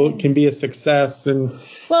this can be a success? And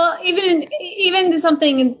well, even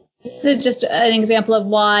something, this is just an example of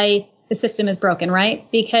why the system is broken, right?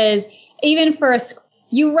 Because even for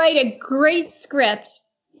you write a great script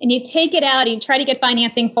and you take it out and you try to get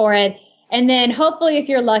financing for it. And then hopefully, if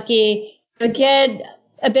you're lucky, you'll get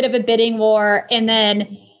a bit of a bidding war, and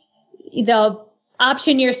then they'll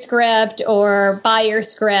option your script or buy your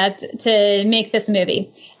script to make this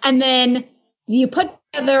movie. And then you put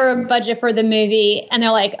together a budget for the movie and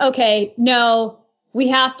they're like, okay, no, we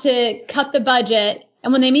have to cut the budget.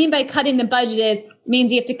 And what they mean by cutting the budget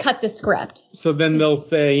means you have to cut the script. So then they'll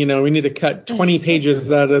say, we need to cut 20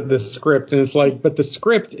 pages out of the script. And it's like, but the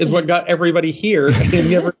script is what got everybody here and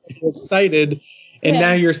everybody excited. And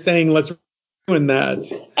now you're saying, let's ruin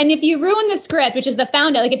that. And if you ruin the script, which is the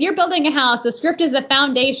foundation, like if you're building a house, the script is the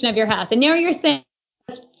foundation of your house. And now you're saying,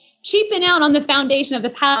 let's cheapen out on the foundation of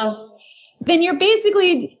this house, then you're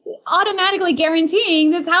basically automatically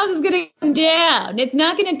guaranteeing this house is going to come down. It's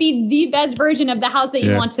not going to be the best version of the house that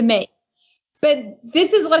you want to make. But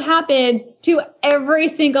this is what happens to every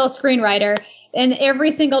single screenwriter and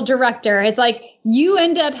every single director. It's like you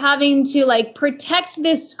end up having to like protect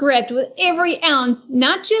this script with every ounce,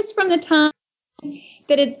 not just from the time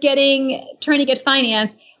that it's trying to get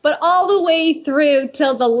financed, but all the way through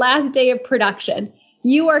till the last day of production.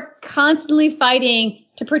 You are constantly fighting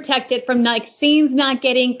to protect it from like scenes not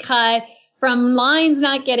getting cut, from lines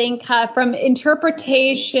not getting cut, from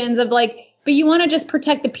interpretations of like, but you want to just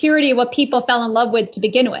protect the purity of what people fell in love with to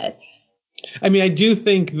begin with. I mean, I do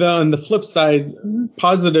think on the flip side,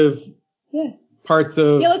 positive parts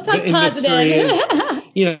of let's talk the industry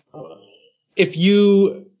is,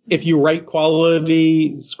 if you write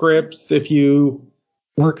quality scripts, if you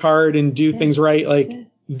work hard and do things right, like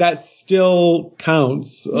that still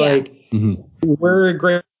counts. Like we're a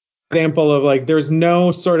great example of like, there's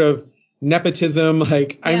no sort of nepotism.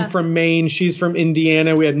 Like I'm from Maine, she's from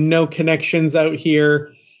Indiana. We had no connections out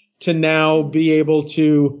here to now be able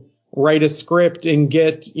to write a script and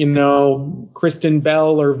get, Kristen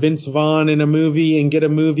Bell or Vince Vaughn in a movie and get a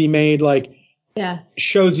movie made. Like,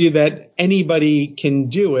 shows you that anybody can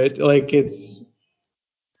do it. Like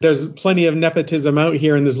there's plenty of nepotism out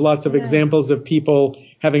here, and there's lots of examples of people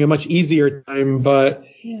having a much easier time. But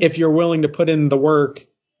if you're willing to put in the work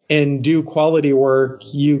and do quality work,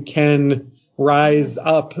 you can rise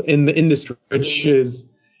up in the industry, which is,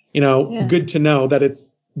 good to know that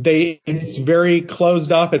it's very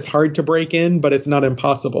closed off. It's hard to break in, but it's not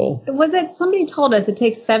impossible. Was it, somebody told us it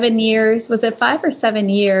takes 7 years? Was it 5 or 7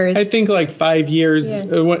 years? I think like 5 years.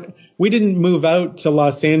 we didn't move out to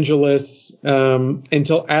Los Angeles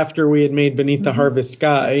until after we had made Beneath the Harvest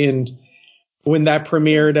Sky. And when that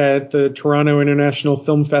premiered at the Toronto International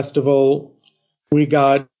Film Festival, we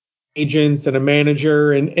got agents and a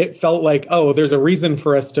manager, and it felt like, oh, there's a reason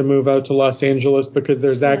for us to move out to Los Angeles, because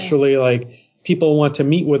there's actually like people want to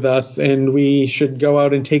meet with us, and we should go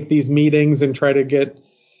out and take these meetings and try to get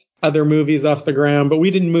other movies off the ground. But we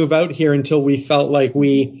didn't move out here until we felt like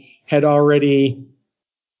we had already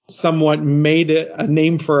somewhat made a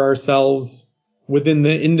name for ourselves within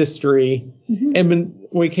the industry. And when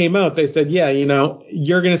we came out, they said, yeah, you know,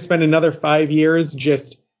 you're going to spend another 5 years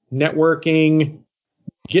just networking,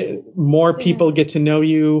 get more people get to know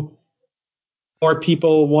you, more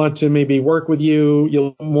people want to maybe work with you,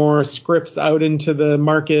 you'll more scripts out into the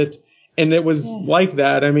market. And it was like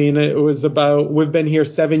that. I mean, it was about, we've been here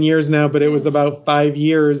 7 years now, but it was about 5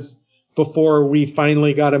 years before we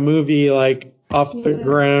finally got a movie like off the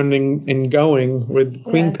ground and going with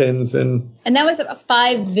Queen Pins. And that was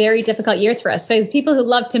 5 very difficult years for us, because people who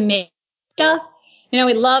love to make stuff, you know,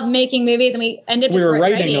 we love making movies, and we ended up we were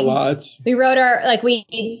writing a lot. We wrote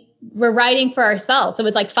we were writing for ourselves. So it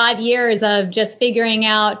was like 5 years of just figuring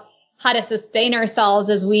out how to sustain ourselves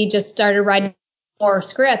as we just started writing more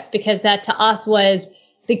scripts, because that to us was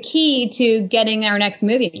the key to getting our next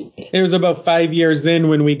movie. It was about 5 years in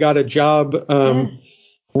when we got a job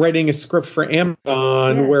writing a script for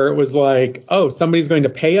Amazon, where it was like, oh, somebody's going to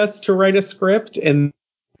pay us to write a script. And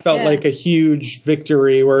it felt like a huge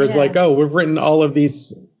victory, where it was like, oh, we've written all of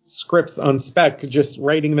these scripts on spec, just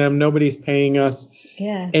writing them. Nobody's paying us.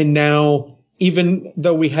 And now, even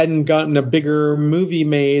though we hadn't gotten a bigger movie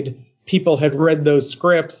made, people had read those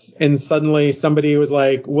scripts, and suddenly somebody was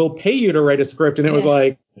like, we'll pay you to write a script. And it was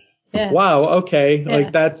like, wow, okay,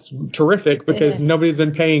 like that's terrific, because nobody's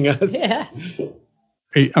been paying us.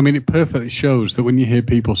 I mean, it perfectly shows that when you hear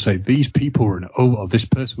people say these people were this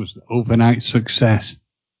person was an overnight success,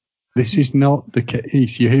 this is not the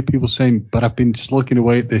case. You hear people saying, but I've been slugging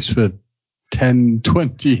away at this for 10,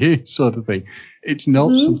 20 years sort of thing. It's not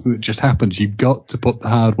something that just happens. You've got to put the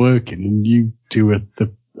hard work in, and you do an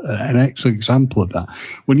excellent example of that.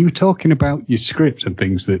 When you were talking about your scripts and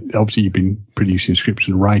things, that obviously you've been producing scripts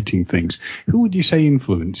and writing things, who would you say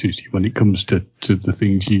influences you when it comes to the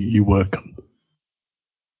things you work on?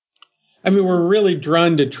 I mean, we're really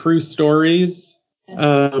drawn to true stories.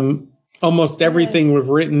 Almost everything we've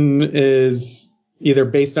written is either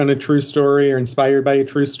based on a true story or inspired by a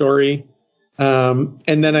true story. And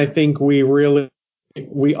then I think we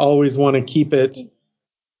always want to keep it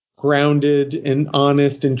grounded and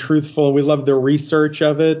honest and truthful. We love the research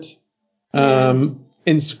of it. In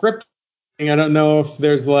scripting, I don't know if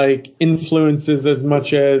there's like influences as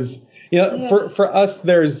much as, you know, for us,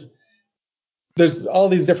 there's all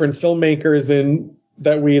these different filmmakers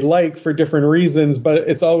that we like for different reasons, but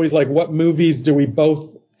it's always like, what movies do we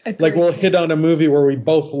both like? We'll hit on a movie where we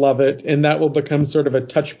both love it, and that will become sort of a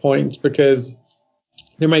touch point, because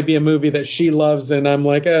there might be a movie that she loves and I'm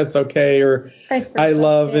like, it's okay, or I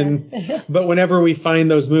love. But whenever we find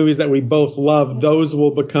those movies that we both love, those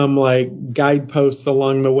will become like guideposts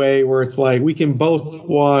along the way, where it's like we can both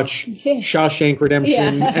watch Shawshank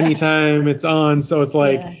Redemption anytime it's on. So it's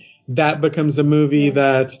like that becomes a movie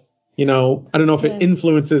that, you know, I don't know if it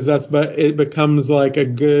influences us, but it becomes like a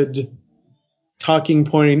good talking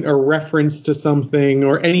point or reference to something,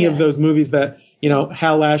 or any of those movies that, you know,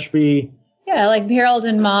 Hal Ashby. Yeah, like Harold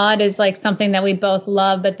and Maude is like something that we both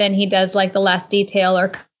love, but then he does like The Last Detail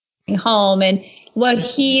or Coming Home. And what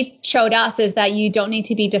he showed us is that you don't need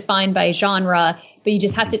to be defined by genre, but you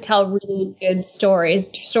just have to tell really good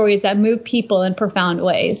stories that move people in profound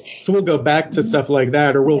ways. So we'll go back to stuff like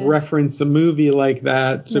that, or we'll reference a movie like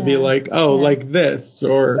that to be like, like this.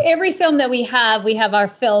 Or every film that we have our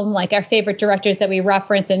film, like our favorite directors that we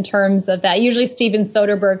reference in terms of that. Usually Steven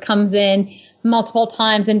Soderbergh comes in multiple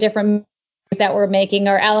times in different movies that we're making,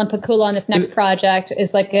 or Alan Pakula on this next project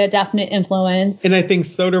is like a definite influence. And I think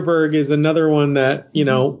Soderbergh is another one that, you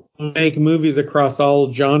know, make movies across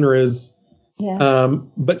all genres,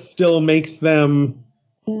 but still makes them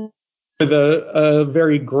with a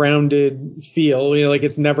very grounded feel. You know, like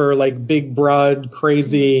it's never like big, broad,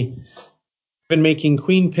 crazy. Even making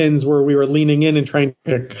Queen Pins, where we were leaning in and trying to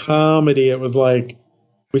make a comedy, it was like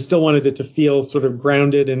we still wanted it to feel sort of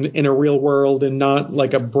grounded in a real world, and not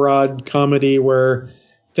like a broad comedy where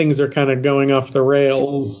things are kind of going off the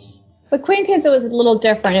rails. But Queen Pins, it was a little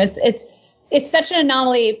different. It's such an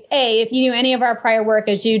anomaly. If you knew any of our prior work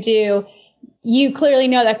as you do, you clearly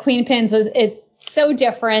know that Queen Pins is so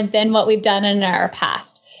different than what we've done in our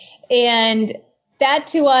past. And that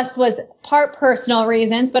to us was part personal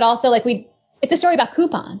reasons, but also like we it's a story about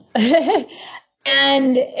coupons.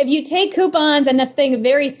 And if you take coupons and this thing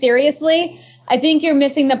very seriously, I think you're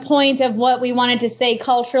missing the point of what we wanted to say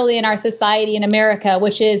culturally in our society in America,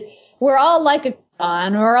 which is we're all like a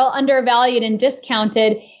coupon. We're all undervalued and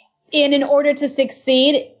discounted. And in order to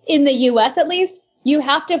succeed in the U.S., at least, you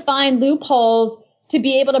have to find loopholes to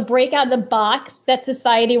be able to break out of the box that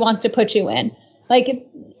society wants to put you in. Like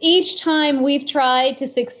each time we've tried to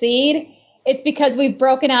succeed, it's because we've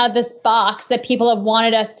broken out of this box that people have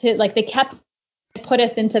wanted us to, like they kept put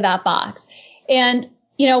us into that box. And,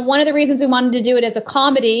 you know, one of the reasons we wanted to do it as a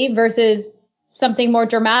comedy versus something more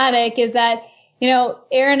dramatic is that, you know,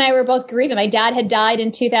 Aaron and I were both grieving. My dad had died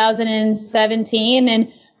in 2017,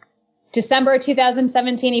 and December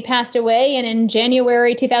 2017, he passed away. And in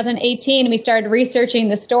January 2018, we started researching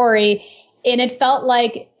the story. And it felt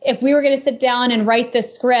like if we were going to sit down and write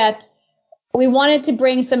this script, we wanted to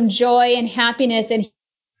bring some joy and happiness and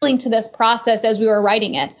healing to this process as we were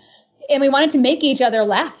writing it. And we wanted to make each other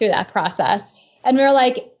laugh through that process. And we were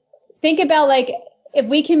like, think about like, if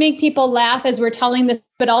we can make people laugh as we're telling this,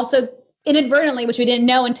 but also inadvertently, which we didn't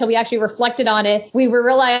know until we actually reflected on it, we were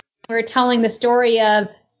realizing we were telling the story of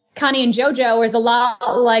Connie and JoJo was a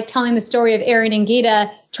lot like telling the story of Aaron and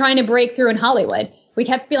Geeta trying to break through in Hollywood. We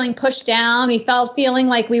kept feeling pushed down. We felt feeling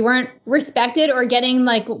like we weren't respected or getting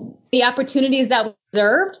like the opportunities that we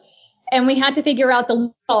deserved. And we had to figure out the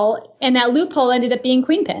loophole. And that loophole ended up being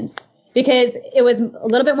Queen Pins because it was a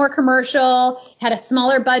little bit more commercial, had a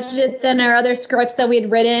smaller budget than our other scripts that we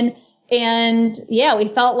had written. And yeah, we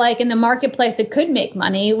felt like in the marketplace it could make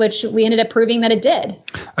money, which we ended up proving that it did.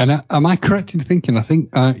 And am I correct in thinking, I think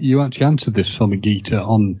you actually answered this for me, Geeta,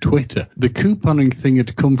 on Twitter. The couponing thing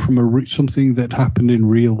had come from something that happened in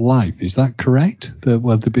real life. Is that correct?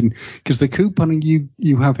 Because the couponing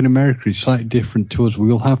you have in America is slightly different to us.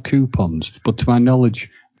 We all have coupons. But to my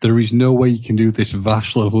knowledge, there is no way you can do this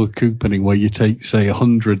vast level of couponing where you take, say,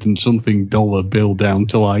 $100 and something bill down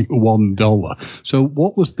to like $1. So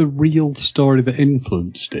what was the real story that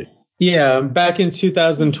influenced it? Yeah, back in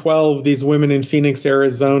 2012, these women in Phoenix,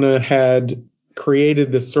 Arizona had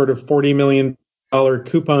created this sort of $40 million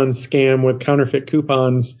coupon scam with counterfeit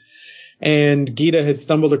coupons. And Geeta had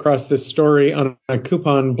stumbled across this story on a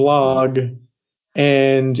coupon blog,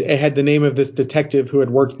 and it had the name of this detective who had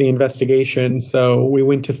worked the investigation. So we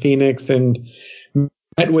went to Phoenix and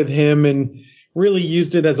met with him and really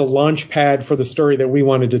used it as a launch pad for the story that we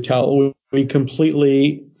wanted to tell. We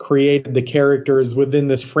completely created the characters within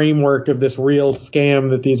this framework of this real scam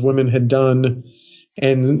that these women had done.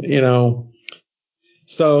 And, you know,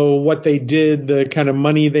 so what they did, the kind of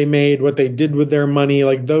money they made, what they did with their money,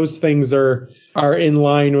 like those things are in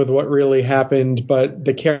line with what really happened. But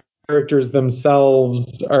the characters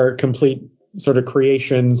themselves are complete sort of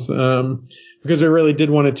creations, because we really did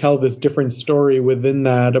want to tell this different story within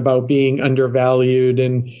that about being undervalued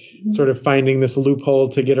and sort of finding this loophole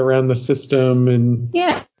to get around the system.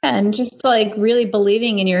 And just like really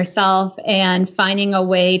believing in yourself and finding a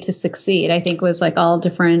way to succeed, I think was like all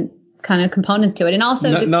different kind of components to it. And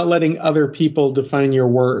also not letting other people define your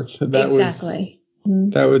worth.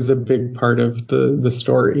 That was a big part of the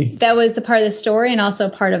story. That was the part of the story and also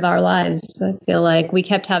part of our lives. I feel like we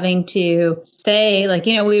kept having to say, like,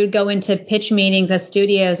 you know, we would go into pitch meetings at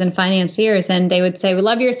studios and financiers, and they would say, we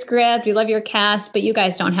love your script, we love your cast, but you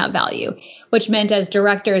guys don't have value, which meant as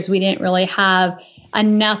directors, we didn't really have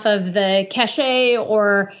enough of the cachet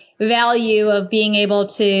or value of being able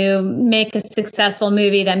to make a successful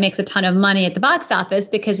movie that makes a ton of money at the box office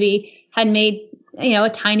because we had made, you know, a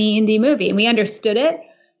tiny indie movie, and we understood it.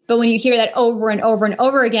 But when you hear that over and over and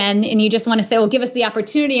over again, and you just want to say, well, give us the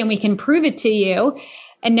opportunity and we can prove it to you,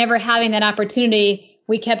 and never having that opportunity,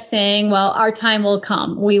 we kept saying, well, our time will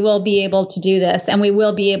come. We will be able to do this, and we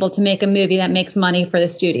will be able to make a movie that makes money for the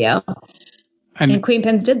studio. And Queen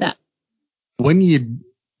Pins did that. When you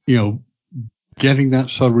know, getting that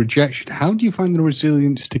sort of rejection, how do you find the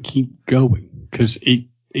resilience to keep going? Because it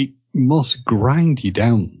must grind you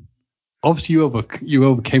down. Obviously, you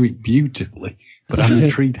overcame it beautifully, but I'm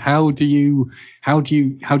intrigued. How do you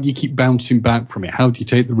keep bouncing back from it? How do you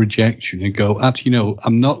take the rejection and go, actually, no,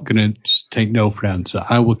 I'm not going to take no for an answer.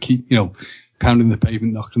 I will keep, you know, pounding the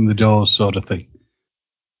pavement, knocking the doors, sort of thing.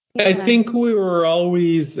 I think we were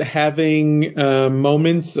always having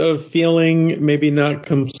moments of feeling maybe not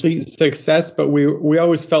complete success, but we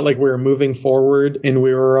always felt like we were moving forward, and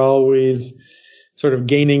we were always sort of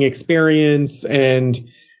gaining experience and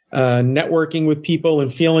networking with people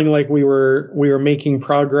and feeling like we were making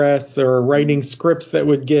progress or writing scripts that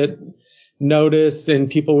would get noticed and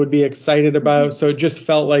people would be excited about. So it just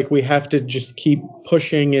felt like we have to just keep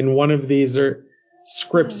pushing, and one of these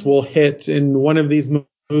scripts will hit and one of these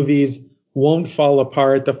movies won't fall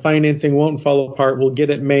apart. The financing won't fall apart. We'll get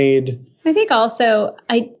it made. I think also,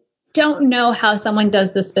 I don't know how someone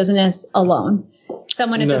does this business alone.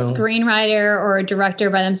 Someone is a screenwriter or a director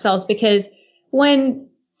by themselves, because when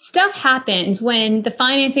stuff happens, when the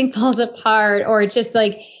financing falls apart, or just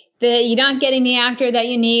like you're not getting the actor that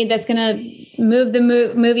you need that's going to move the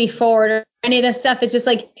movie forward, or any of this stuff, it's just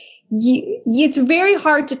like, it's very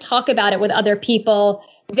hard to talk about it with other people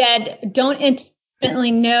that don't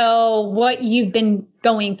intimately know what you've been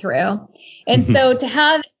going through. And so to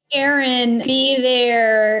have Aaron be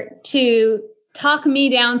there to talk me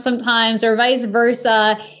down sometimes, or vice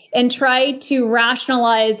versa, and try to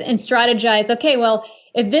rationalize and strategize, okay, well,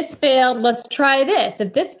 if this failed, let's try this.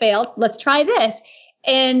 If this failed, let's try this.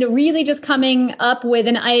 And really just coming up with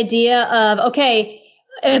an idea of, okay,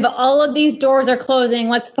 if all of these doors are closing,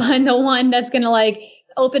 let's find the one that's going to like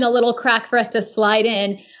open a little crack for us to slide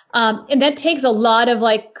in. And that takes a lot of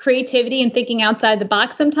like creativity and thinking outside the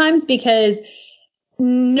box sometimes, because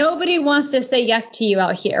nobody wants to say yes to you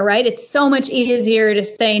out here, right? It's so much easier to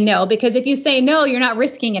say no, because if you say no, you're not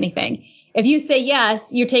risking anything. If you say yes,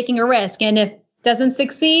 you're taking a risk. And if it doesn't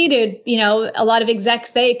succeed, a lot of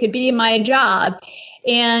execs say it could be my job.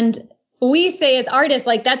 And we say as artists,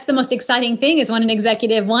 like, that's the most exciting thing, is when an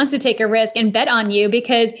executive wants to take a risk and bet on you,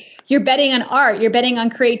 because you're betting on art, you're betting on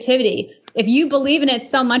creativity. If you believe in it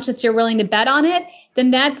so much that you're willing to bet on it,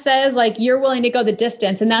 then that says like you're willing to go the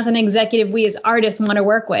distance. And that's an executive we as artists want to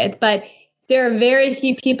work with. But there are very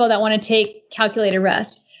few people that want to take calculated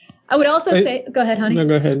risks. I would also say, go ahead, honey. No,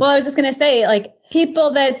 go ahead. Well, I was just going to say, like,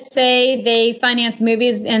 people that say they finance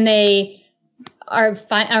movies and they are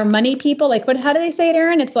money people, like, how do they say it,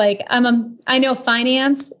 Aaron? It's like, I know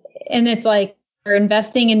finance, and it's like, or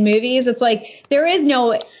investing in movies. It's like, there is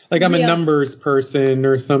no, like, I'm a numbers person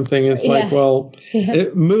or something. It's like, well,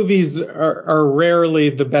 movies are rarely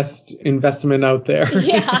the best investment out there.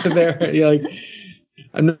 Yeah.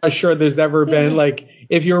 I'm not sure there's ever been, like,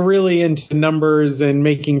 if you're really into numbers and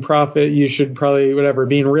making profit, you should probably,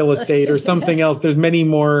 be in real estate or something else. There's many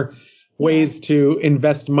more ways to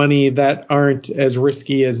invest money that aren't as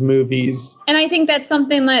risky as movies. And I think that's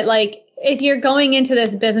something that, like, if you're going into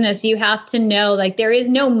this business, you have to know, like, there is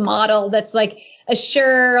no model that's like a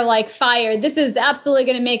sure, like, fire. This is absolutely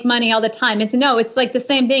going to make money all the time. It's like the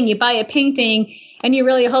same thing. You buy a painting and you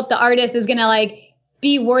really hope the artist is going to, like,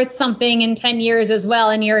 be worth something in 10 years as well,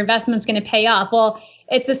 and your investment's going to pay off. Well,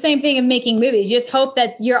 it's the same thing of making movies. You just hope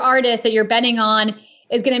that your artist that you're betting on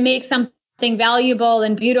is going to make something valuable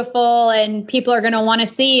and beautiful, and people are going to want to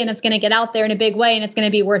see, and it's going to get out there in a big way, and it's going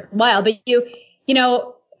to be worthwhile. But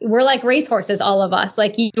we're like racehorses, all of us.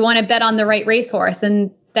 Like, you want to bet on the right racehorse, and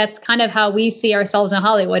that's kind of how we see ourselves in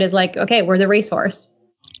Hollywood, is like, okay, we're the racehorse.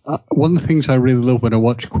 One of the things I really love when I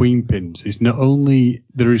watch Queen Pins is not only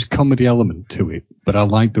there is comedy element to it, but I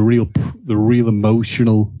like the real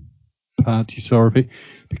emotional part you saw of it.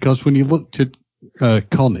 Because when you looked at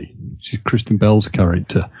Connie, which is Kristen Bell's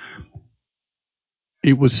character,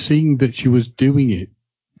 it was seeing that she was doing it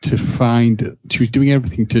she was doing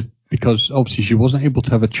everything because obviously she wasn't able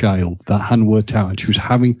to have a child, that hadn't worked out, and she was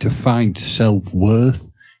having to find self-worth,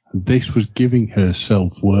 and this was giving her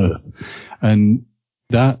self-worth. And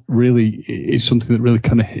that really is something that really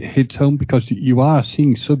kind of hits home, because you are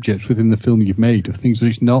seeing subjects within the film you've made of things that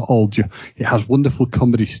it's not all it has wonderful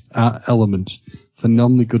comedy elements,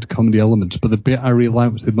 phenomenally good comedy elements, but the bit I really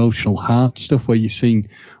like was the emotional heart stuff, where you're seeing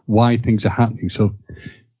why things are happening. So,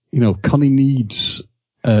 Connie needs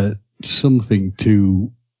something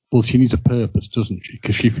she needs a purpose, doesn't she?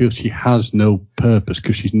 Because she feels she has no purpose,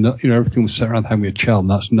 because she's not, everything was set around having a child, and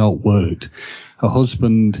that's not worked. Her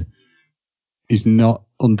husband is not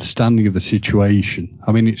understanding of the situation.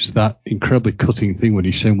 I mean, it's that incredibly cutting thing when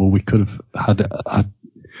he's saying, well, we could have had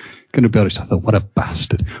going to be honest, I thought, what a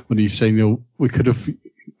bastard. When he's saying, we could have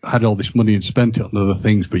had all this money and spent it on other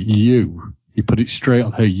things, but you put it straight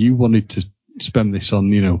on her. You wanted to spend this on,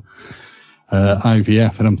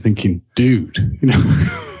 IVF. And I'm thinking, dude,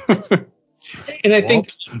 And I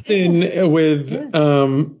think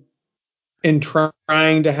in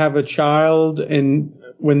trying to have a child, and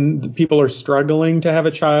when the people are struggling to have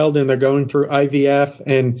a child and they're going through IVF,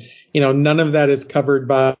 and, none of that is covered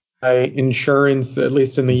by insurance, at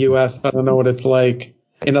least in the U.S. I don't know what it's like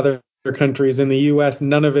in other countries. In the U.S.,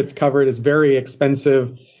 none of it's covered. It's very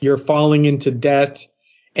expensive. You're falling into debt.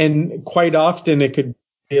 And quite often it could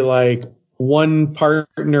be like one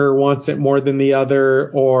partner wants it more than the other,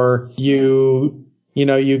 or you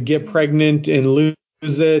get pregnant and lose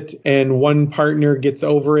it, and one partner gets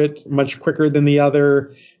over it much quicker than the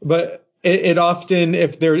other. But it often,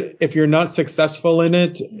 if you're not successful in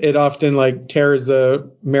it, it often like tears a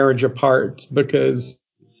marriage apart because,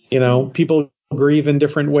 people grieve in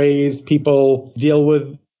different ways. People deal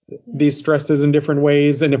with these stresses in different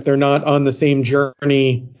ways. And if they're not on the same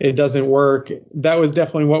journey, it doesn't work. That was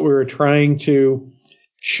definitely what we were trying to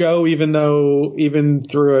show, even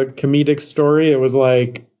through a comedic story, it was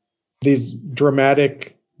like these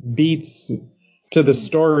dramatic beats to the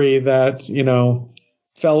story that,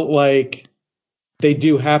 felt like they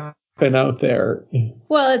do happen out there.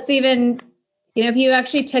 Well, it's even, if you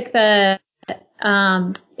actually took the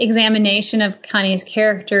examination of Connie's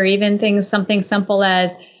character, even something simple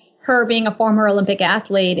as her being a former Olympic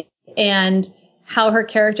athlete and how her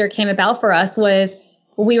character came about for us was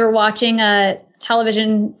we were watching a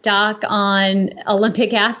television doc on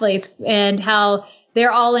Olympic athletes and how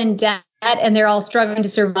they're all in debt and they're all struggling to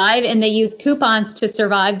survive, and they use coupons to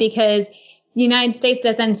survive because the United States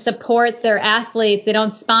doesn't support their athletes. They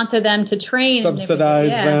don't sponsor them to train.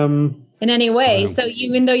 Subsidize them in any way. Wow. So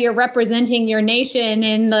even though you're representing your nation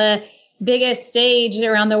in the biggest stage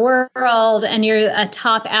around the world and you're a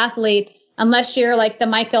top athlete, unless you're like the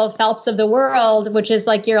Michael Phelps of the world, which is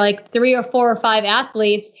like you're like 3 or 4 or 5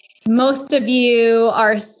 athletes, most of you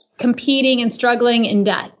are competing and struggling in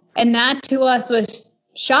debt. And that to us was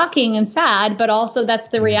shocking and sad, but also that's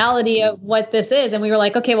the reality of what this is. And we were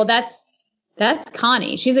like, okay, well, that's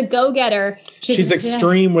Connie. She's a go-getter. She's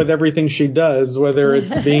extreme with everything she does, whether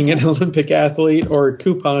it's being an Olympic athlete or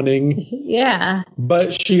couponing. Yeah.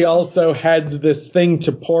 But she also had this thing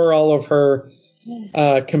to pour all of her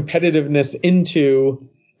competitiveness into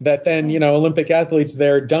that then, Olympic athletes,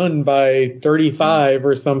 they're done by 35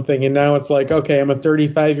 or something. And now it's like, okay, I'm a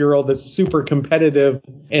 35-year-old that's super competitive.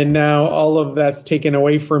 And now all of that's taken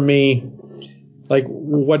away from me. Like,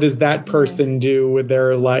 what does that person do with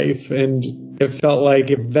their life? And it felt like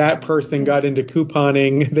if that person got into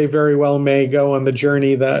couponing, they very well may go on the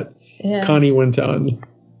journey that Connie went on.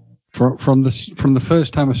 From the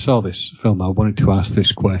first time I saw this film, I wanted to ask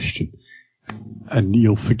this question, and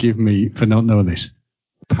you'll forgive me for not knowing this.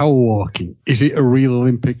 Power walking, is it a real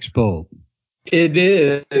Olympic sport? It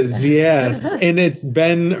is, yes. And it's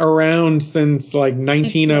been around since like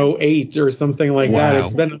 1908 or something like that.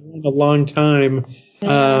 It's been around a long time.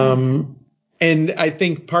 And I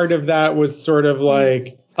think part of that was sort of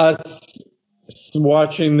like us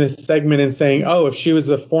watching this segment and saying, oh, if she was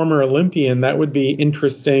a former Olympian, that would be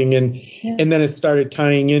interesting. And then it started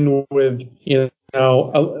tying in with,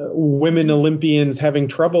 women Olympians having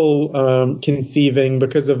trouble conceiving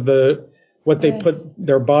because of what they put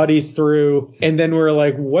their bodies through. And then we're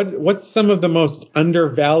like, what's some of the most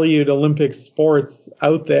undervalued Olympic sports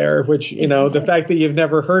out there? Which, the fact that you've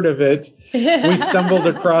never heard of it, we stumbled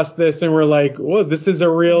across this and we're like, whoa, this is a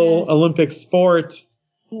real Olympic sport.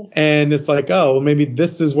 And it's like, oh, maybe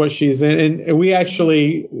this is what she's in. And we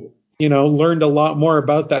actually, learned a lot more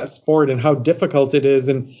about that sport and how difficult it is.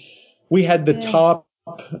 And we had the top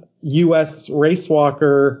U.S. race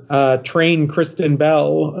walker train Kristen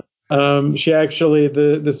Bell. She actually,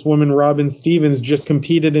 this woman, Robin Stevens, just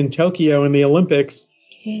competed in Tokyo in the Olympics.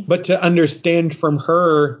 Okay. But to understand from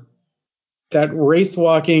her that race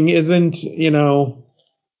walking isn't,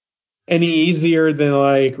 any easier than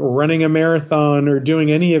like running a marathon or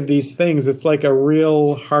doing any of these things. It's like a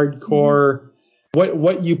real hardcore,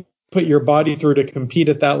 what you put your body through to compete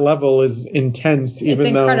at that level is intense. It's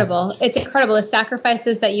incredible. It's incredible. The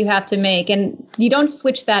sacrifices that you have to make, and you don't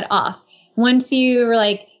switch that off. Once you're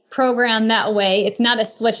like programmed that way, it's not a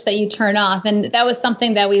switch that you turn off. And that was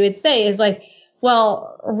something that we would say is like,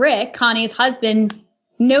 well, Rick, Connie's husband,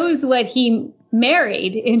 knows what he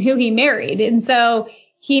married and who he married. And so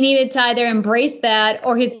he needed to either embrace that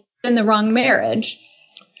or he's in the wrong marriage.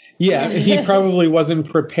 Yeah, he probably wasn't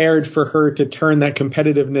prepared for her to turn that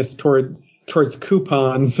competitiveness towards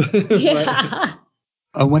coupons. Yeah.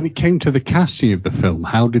 And when it came to the casting of the film,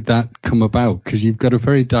 how did that come about? Because you've got a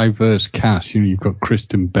very diverse cast. You've got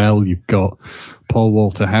Kristen Bell, you've got Paul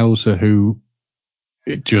Walter Hauser, who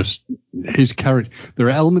his character. There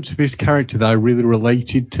are elements of his character that I really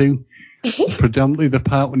related to. Predominantly the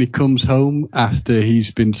part when he comes home after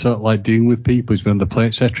he's been sort of like dealing with people, he's been on the plane,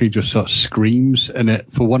 etc. He just sort of screams. And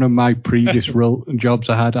for one of my previous jobs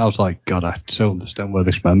I had, I was like, God, I so understand where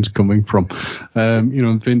this man's coming from.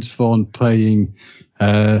 And Vince Vaughn playing,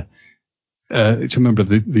 it's a member of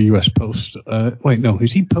the US Postal. Wait, no,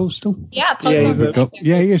 is he Postal? Yeah, Postal.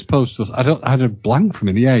 He is Postal. I had a blank from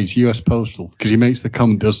him. Yeah, he's US Postal because he makes the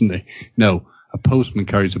comment, doesn't he? No, a postman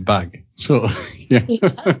carries a bag. So, yeah.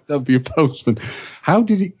 That'd be a postman. How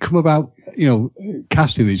did it come about,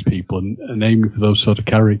 casting these people and aiming for those sort of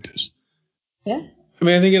characters? Yeah. I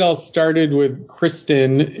mean, I think it all started with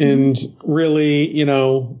Kristen, and really, you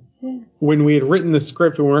know, when we had written the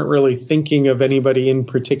script, we weren't really thinking of anybody in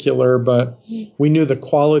particular, but we knew the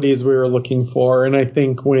qualities we were looking for. And I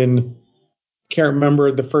think can't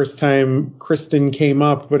remember the first time Kristen came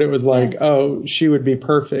up, but it was like, oh, she would be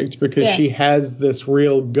perfect because she has this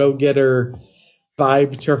real go-getter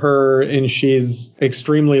vibe to her, and she's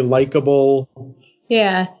extremely likable.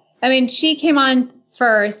 Yeah. I mean, she came on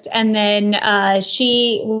first, and then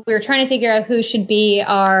we were trying to figure out who should be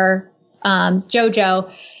our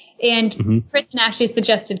JoJo, and Kristen actually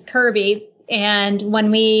suggested Kirby. And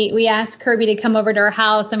when we asked Kirby to come over to our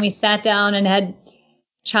house, and we sat down and had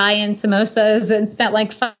chai and samosas and spent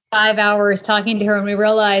like 5 hours talking to her, and we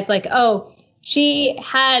realized like, oh, she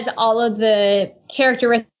has all of the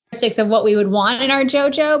characteristics of what we would want in our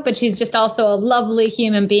JoJo, but she's just also a lovely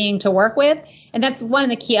human being to work with. And that's one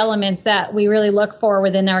of the key elements that we really look for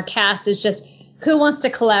within our cast, is just who wants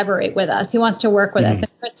to collaborate with us, who wants to work with us.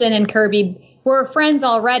 And Kristen and Kirby were friends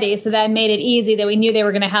already, so that made it easy that we knew they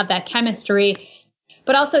were going to have that chemistry.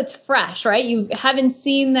 But also it's fresh, right? You haven't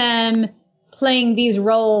seen them playing these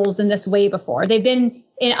roles in this way before. They've been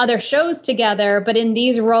in other shows together, but in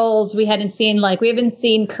these roles we haven't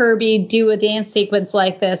seen Kirby do a dance sequence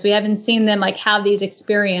like this. We haven't seen them like have these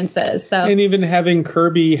experiences. So, and even having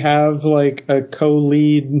Kirby have like a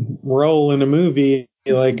co-lead role in a movie,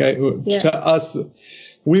 like to us,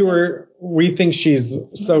 we think she's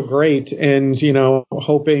so great, and you know,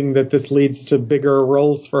 hoping that this leads to bigger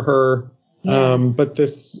roles for her. But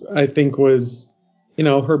this, I think, was, you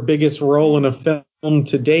know, her biggest role in a film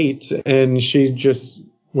to date, and she just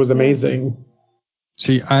was amazing.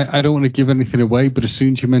 See, I don't want to give anything away, but as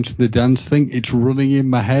soon as you mention the dance thing, it's running in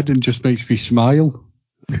my head and just makes me smile.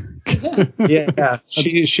 Yeah,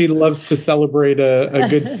 she loves to celebrate a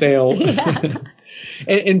good sale.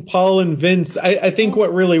 And Paul and Vince, I think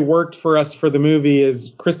what really worked for us for the movie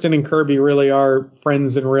is Kristen and Kirby really are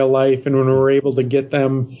friends in real life, and when we were able to get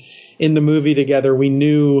them in the movie together, we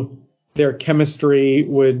knew their chemistry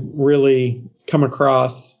would really come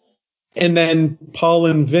across. And then Paul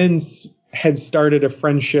and Vince had started a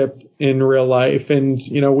friendship in real life, and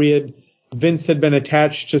you know, Vince had been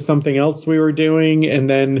attached to something else we were doing, and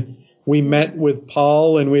then we met with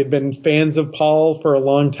Paul, and we had been fans of Paul for a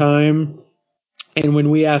long time. And when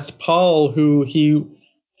we asked Paul who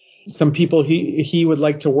some people he would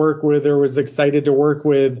like to work with or was excited to work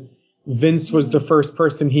with, Vince was the first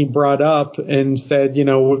person he brought up and said, you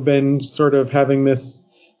know, we've been sort of having this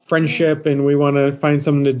friendship and we want to find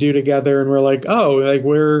something to do together. And we're like, oh, like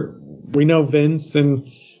we know Vince,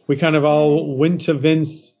 and we kind of all went to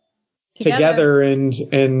Vince together and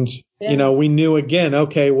you know, we knew again,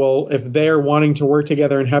 okay, well, if they're wanting to work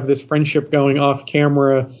together and have this friendship going off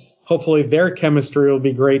camera, hopefully their chemistry will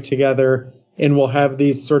be great together, and we'll have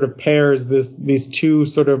these sort of pairs, these two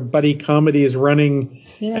sort of buddy comedies running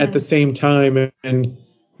at the same time. And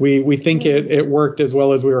we think it worked as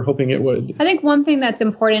well as we were hoping it would. I think one thing that's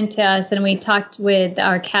important to us, and we talked with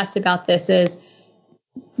our cast about this, is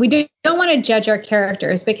we don't want to judge our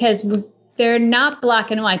characters because they're not black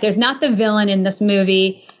and white. There's not the villain in this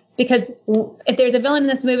movie, because if there's a villain in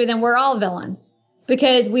this movie, then we're all villains,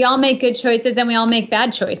 because we all make good choices and we all make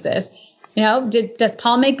bad choices. You know, does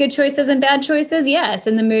Paul make good choices and bad choices? Yes,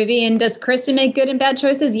 in the movie. And does Kristen make good and bad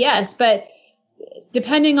choices? Yes. But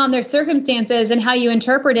depending on their circumstances and how you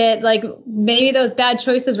interpret it, like maybe those bad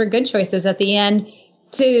choices were good choices at the end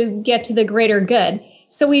to get to the greater good.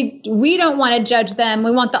 So we don't want to judge them.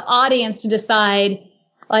 We want the audience to decide,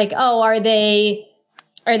 like, oh, are they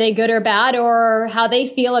good or bad, or how they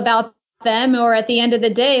feel about them, or at the end of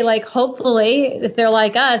the day, like, hopefully, if they're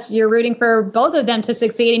like us, you're rooting for both of them to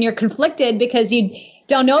succeed, and you're conflicted because you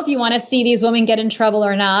don't know if you want to see these women get in trouble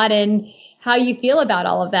or not, and how you feel about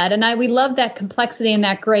all of that. And we love that complexity in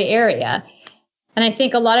that gray area. And I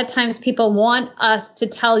think a lot of times people want us to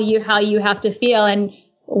tell you how you have to feel, and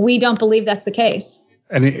we don't believe that's the case.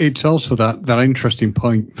 And it's also that interesting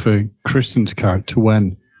point for Kristen's character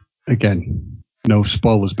when, again, no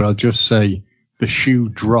spoilers, but I'll just say the shoe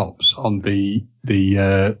drops on the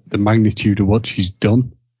magnitude of what she's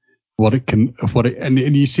done, and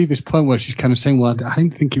you see this point where she's kind of saying, well, I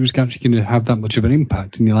didn't think it was actually going to have that much of an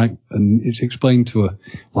impact. And you're like, and it's explained to her,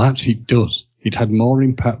 well, actually it does. It had more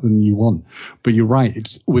impact than you want. But you're right.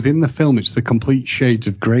 It's within the film, it's the complete shades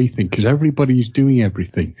of grey thing, because everybody's doing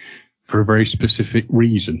everything for a very specific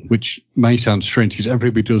reason, which may sound strange because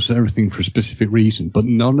everybody does everything for a specific reason, but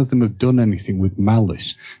none of them have done anything with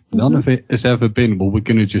malice. None of it has ever been, well, we're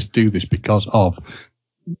going to just do this because of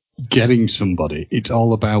getting somebody. It's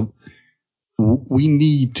all about we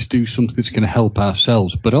need to do something that's going to help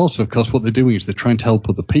ourselves. But also, of course, what they're doing is they're trying to help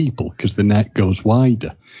other people because the net goes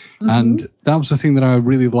wider. Mm-hmm. And that was the thing that I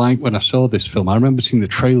really liked when I saw this film. I remember seeing the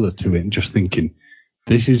trailer to it and just thinking,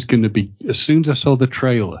 this is going to be, as soon as I saw the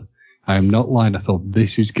trailer, I am not lying, I thought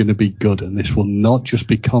this is going to be good and this will not just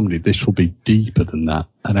be comedy, this will be deeper than that.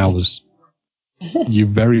 And you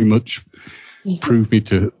very much proved me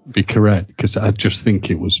to be correct, because I just think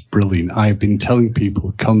it was brilliant. I've been telling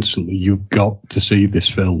people constantly, you've got to see this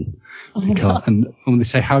film. And when they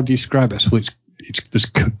say, how do you describe it? So there's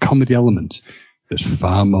comedy elements. There's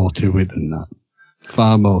far more to it than that.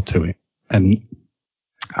 Far more to it. And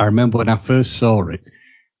I remember when I first saw it,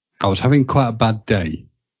 I was having quite a bad day,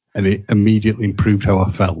 and it immediately improved how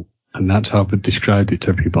I felt. And that's how I've described it to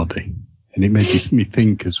everybody. And it made me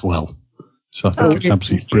think as well. So I think it's an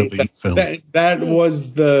absolutely brilliant film. That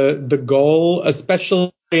was the goal,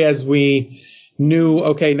 especially as we knew,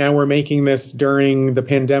 okay, now we're making this during the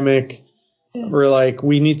pandemic. We're like,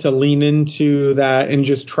 we need to lean into that and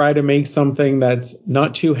just try to make something that's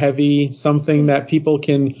not too heavy, something that people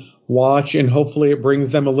can watch, and hopefully it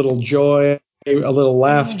brings them a little joy, a little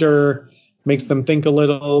laughter, makes them think a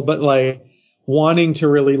little, but like wanting to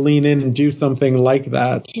really lean in and do something like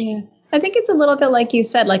that. Yeah, I think it's a little bit like you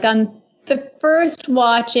said, like on the first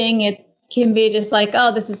watching, it can be just like,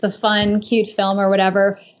 oh, this is a fun, cute film or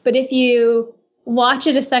whatever. But if you watch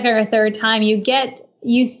it a second or third time,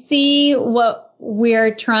 you see what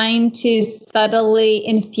we're trying to subtly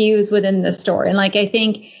infuse within the story. And like, I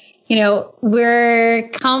think, we're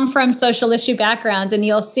come from social issue backgrounds, and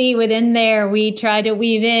you'll see within there, we try to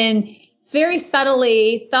weave in very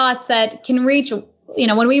subtly thoughts that can reach,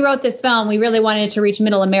 when we wrote this film, we really wanted it to reach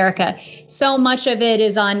middle America. So much of it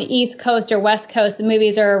is on East Coast or West Coast. The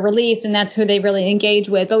movies are released, and that's who they really engage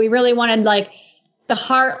with. But we really wanted like the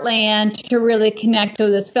heartland to really connect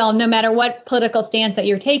with this film, no matter what political stance that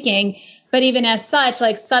you're taking. But even as such,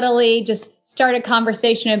 like subtly just start a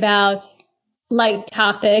conversation about light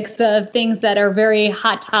topics of things that are very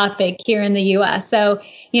hot topic here in the U.S. So,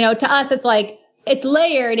 to us, it's like, it's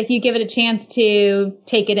layered if you give it a chance to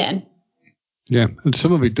take it in. Yeah, and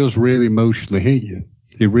some of it does really emotionally hit you.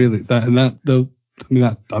 That's not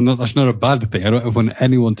a bad thing. I don't want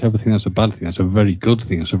anyone to ever think that's a bad thing. That's a very good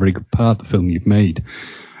thing. That's a very good part of the film you've made.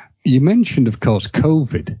 You mentioned, of course,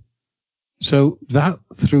 COVID. So that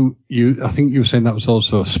I think you were saying that was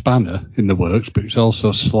also a spanner in the works, but it's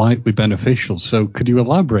also slightly beneficial. So could you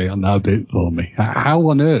elaborate on that a bit for me? How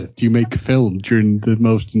on earth do you make a film during the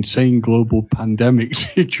most insane global pandemic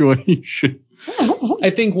situation? I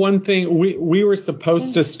think one thing, we were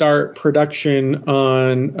supposed to start production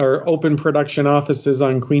or open production offices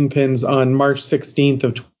on Queenpins on March 16th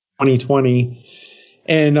of 2020.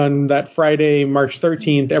 And on that Friday, March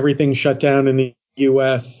 13th, everything shut down in the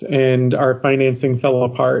U.S. and our financing fell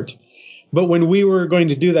apart. But when we were going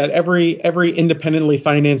to do that, every independently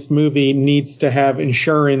financed movie needs to have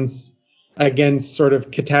insurance against sort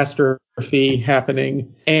of catastrophe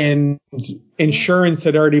happening. And insurance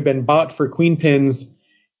had already been bought for Queenpins,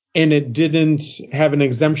 and it didn't have an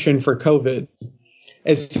exemption for COVID.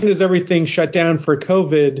 As soon as everything shut down for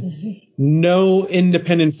COVID, no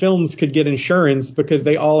independent films could get insurance because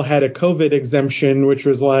they all had a COVID exemption, which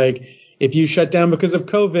was like, if you shut down because of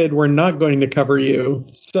COVID, we're not going to cover you.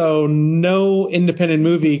 So no independent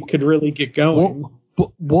movie could really get going.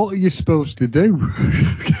 What are you supposed to do?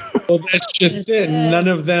 Well, that's just it. None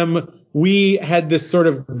of them. We had this sort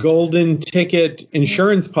of golden ticket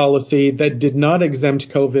insurance policy that did not exempt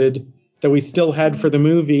COVID, that we still had for the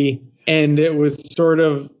movie. And it was sort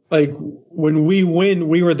of like, when we win,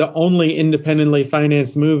 we were the only independently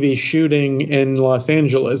financed movie shooting in Los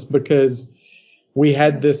Angeles because we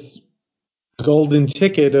had this golden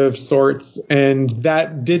ticket of sorts, and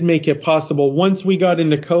that did make it possible. Once we got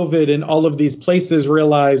into COVID and all of these places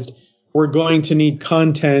realized we're going to need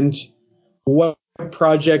content, what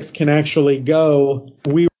projects can actually go,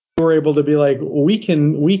 we were able to be like, we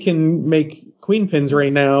can make Queenpins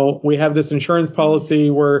right now. We have this insurance policy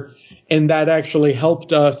and that actually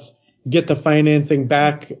helped us get the financing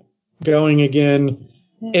back going again.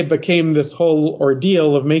 It became this whole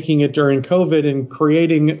ordeal of making it during COVID and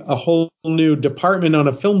creating a whole new department on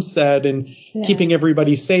a film set and keeping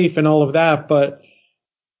everybody safe and all of that. But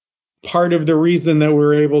part of the reason that we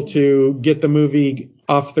were able to get the movie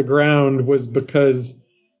off the ground was because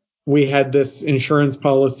we had this insurance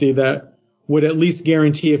policy that would at least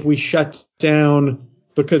guarantee if we shut down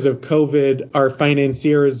because of COVID, our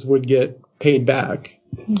financiers would get paid back.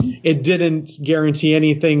 Mm-hmm. It didn't guarantee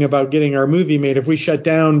anything about getting our movie made. If we shut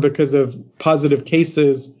down because of positive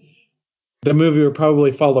cases, the movie would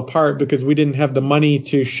probably fall apart because we didn't have the money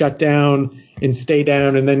to shut down and stay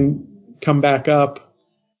down and then come back up.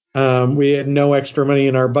 We had no extra money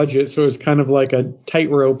in our budget, so it was kind of like a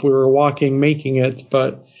tightrope. We were walking, making it,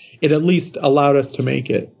 but it at least allowed us to make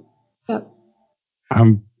it. Yep.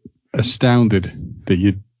 I'm astounded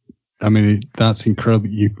that that's incredible.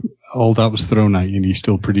 All that was thrown at you and you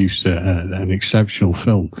still produced an exceptional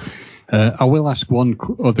film. I will ask one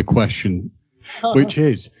other question, which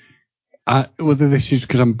is, whether this is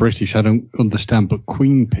because I'm British, I don't understand, but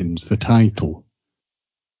Queen Pins, the title.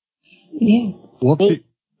 Yeah. What's it?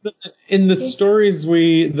 In the stories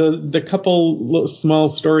the couple small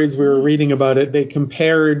stories we were reading about it, they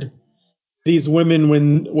compared these women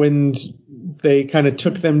when they kind of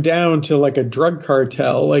took them down to like a drug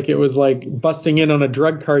cartel, like it was like busting in on a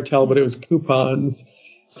drug cartel, but it was coupons.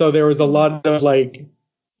 So there was a lot of like,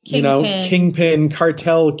 kingpin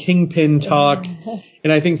cartel, kingpin talk.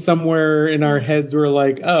 And I think somewhere in our heads we're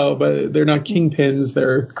like, oh, but they're not kingpins,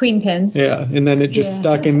 they're Queen Pins. Yeah. And then it just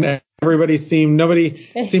stuck, and nobody seemed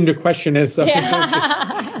to question it. So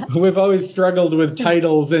we've always struggled with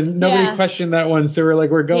titles, and nobody questioned that one. So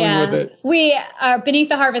we're going with it. Beneath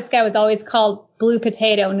the Harvest Sky was always called Blue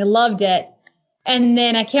Potato, and we loved it. And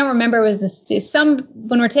then I can't remember,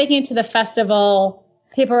 when we're taking it to the festival,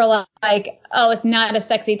 people were like, oh, it's not a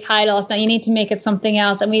sexy title. It's not, you need to make it something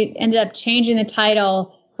else. And we ended up changing the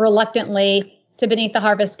title reluctantly to Beneath the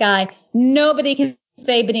Harvest Sky. Nobody can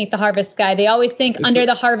say Beneath the Harvest Sky. They always think Under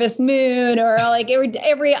the Harvest Moon, or like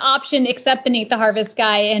every option except Beneath the Harvest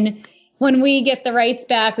Sky. And when we get the rights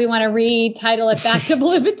back, we want to retitle it back to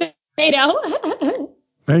Blue Potato.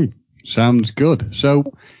 Hey, sounds good. So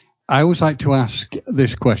I always like to ask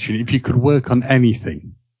this question. If you could work on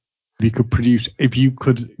anything, if you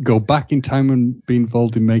could go back in time and be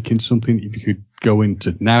involved in making something, if you could go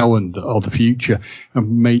into now or the future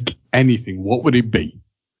and make anything, what would it be?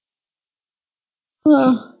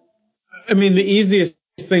 Well, I mean, the easiest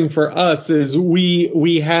thing for us is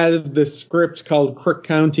we had this script called Crook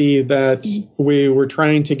County that we were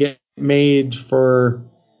trying to get made for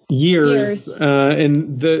years.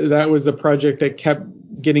 And that was a project that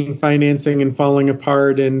kept getting financing and falling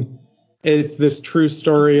apart. And it's this true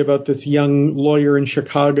story about this young lawyer in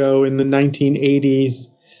Chicago in the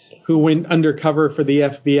 1980s who went undercover for the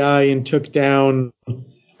FBI and took down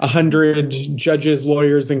 100 judges,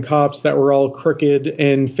 lawyers, and cops that were all crooked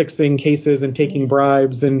and fixing cases and taking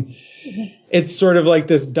bribes. And it's sort of like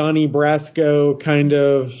this Donnie Brasco kind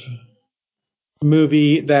of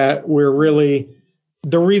movie that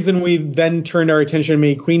the reason we then turned our attention to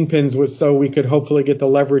make Queen Pins was so we could hopefully get the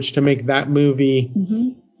leverage to make that movie. Mm-hmm.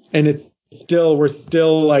 And we're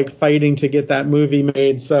still like fighting to get that movie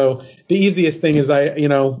made. So the easiest thing is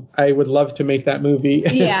I would love to make that movie.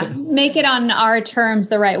 Yeah, make it on our terms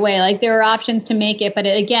the right way. Like there were options to make it, but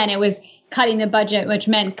it was cutting the budget, which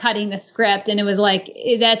meant cutting the script. And it was like,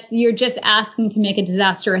 you're just asking to make a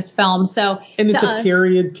disastrous film. And it's a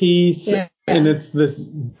period piece. Yeah. And it's this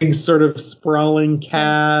big sort of sprawling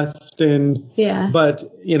cast. But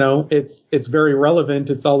it's very relevant.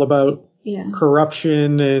 It's all about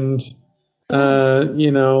corruption and,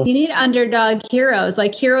 you need underdog heroes,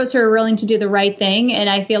 like heroes who are willing to do the right thing. And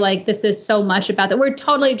I feel like this is so much about that. We're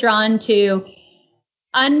totally drawn to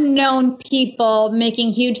unknown people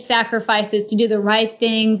making huge sacrifices to do the right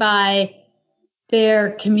thing by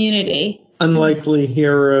their community. Unlikely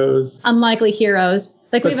heroes.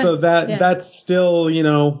 Like that's still,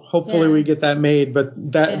 hopefully we get that made, but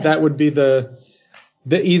that would be the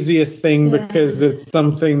easiest thing because it's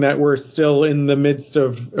something that we're still in the midst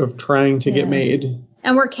of trying to get made.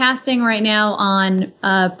 And we're casting right now on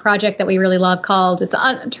a project that we really love currently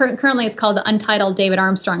it's called the Untitled David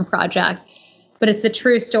Armstrong Project, but it's the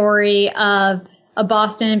true story of a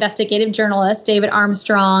Boston investigative journalist, David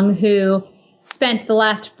Armstrong, who spent the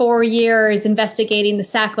last 4 years investigating the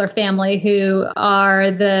Sackler family, who are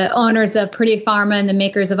the owners of Purdue Pharma and the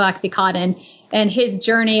makers of OxyContin, and his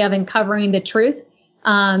journey of uncovering the truth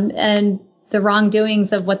and the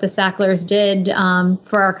wrongdoings of what the Sacklers did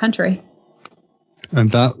for our country. And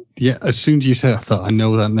that, as soon as you said, I thought, I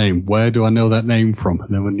know that name. Where do I know that name from? And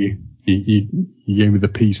then when you gave me the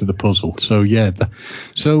piece of the puzzle. So,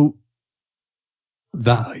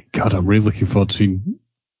 God, I'm really looking forward to seeing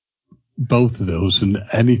both of those and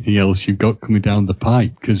anything else you've got coming down the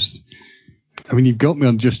pipe. Because, I mean, you've got me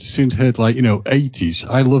on just as soon as I heard, 80s.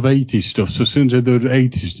 I love 80s stuff. So as soon as I heard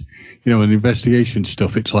 80s, and investigation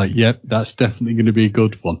stuff, it's like, that's definitely going to be a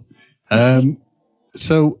good one.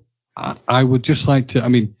 So I would just like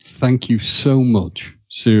to, thank you so much,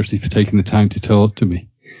 seriously, for taking the time to talk to me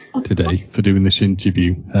today, for doing this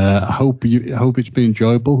interview. I hope it's been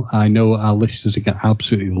enjoyable. I know our listeners are going to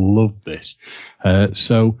absolutely love this.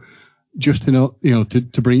 So just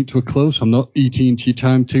to bring it to a close, I'm not eating into your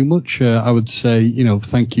time too much. I would say,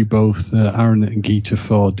 thank you both, Aaron and Geeta,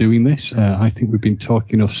 for doing this. I think we've been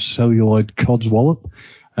talking of celluloid codswallop,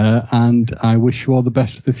 and I wish you all the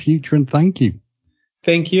best for the future, and thank you.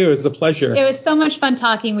 Thank you. It was a pleasure. It was so much fun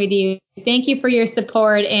talking with you. Thank you for your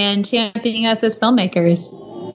support and championing us as filmmakers.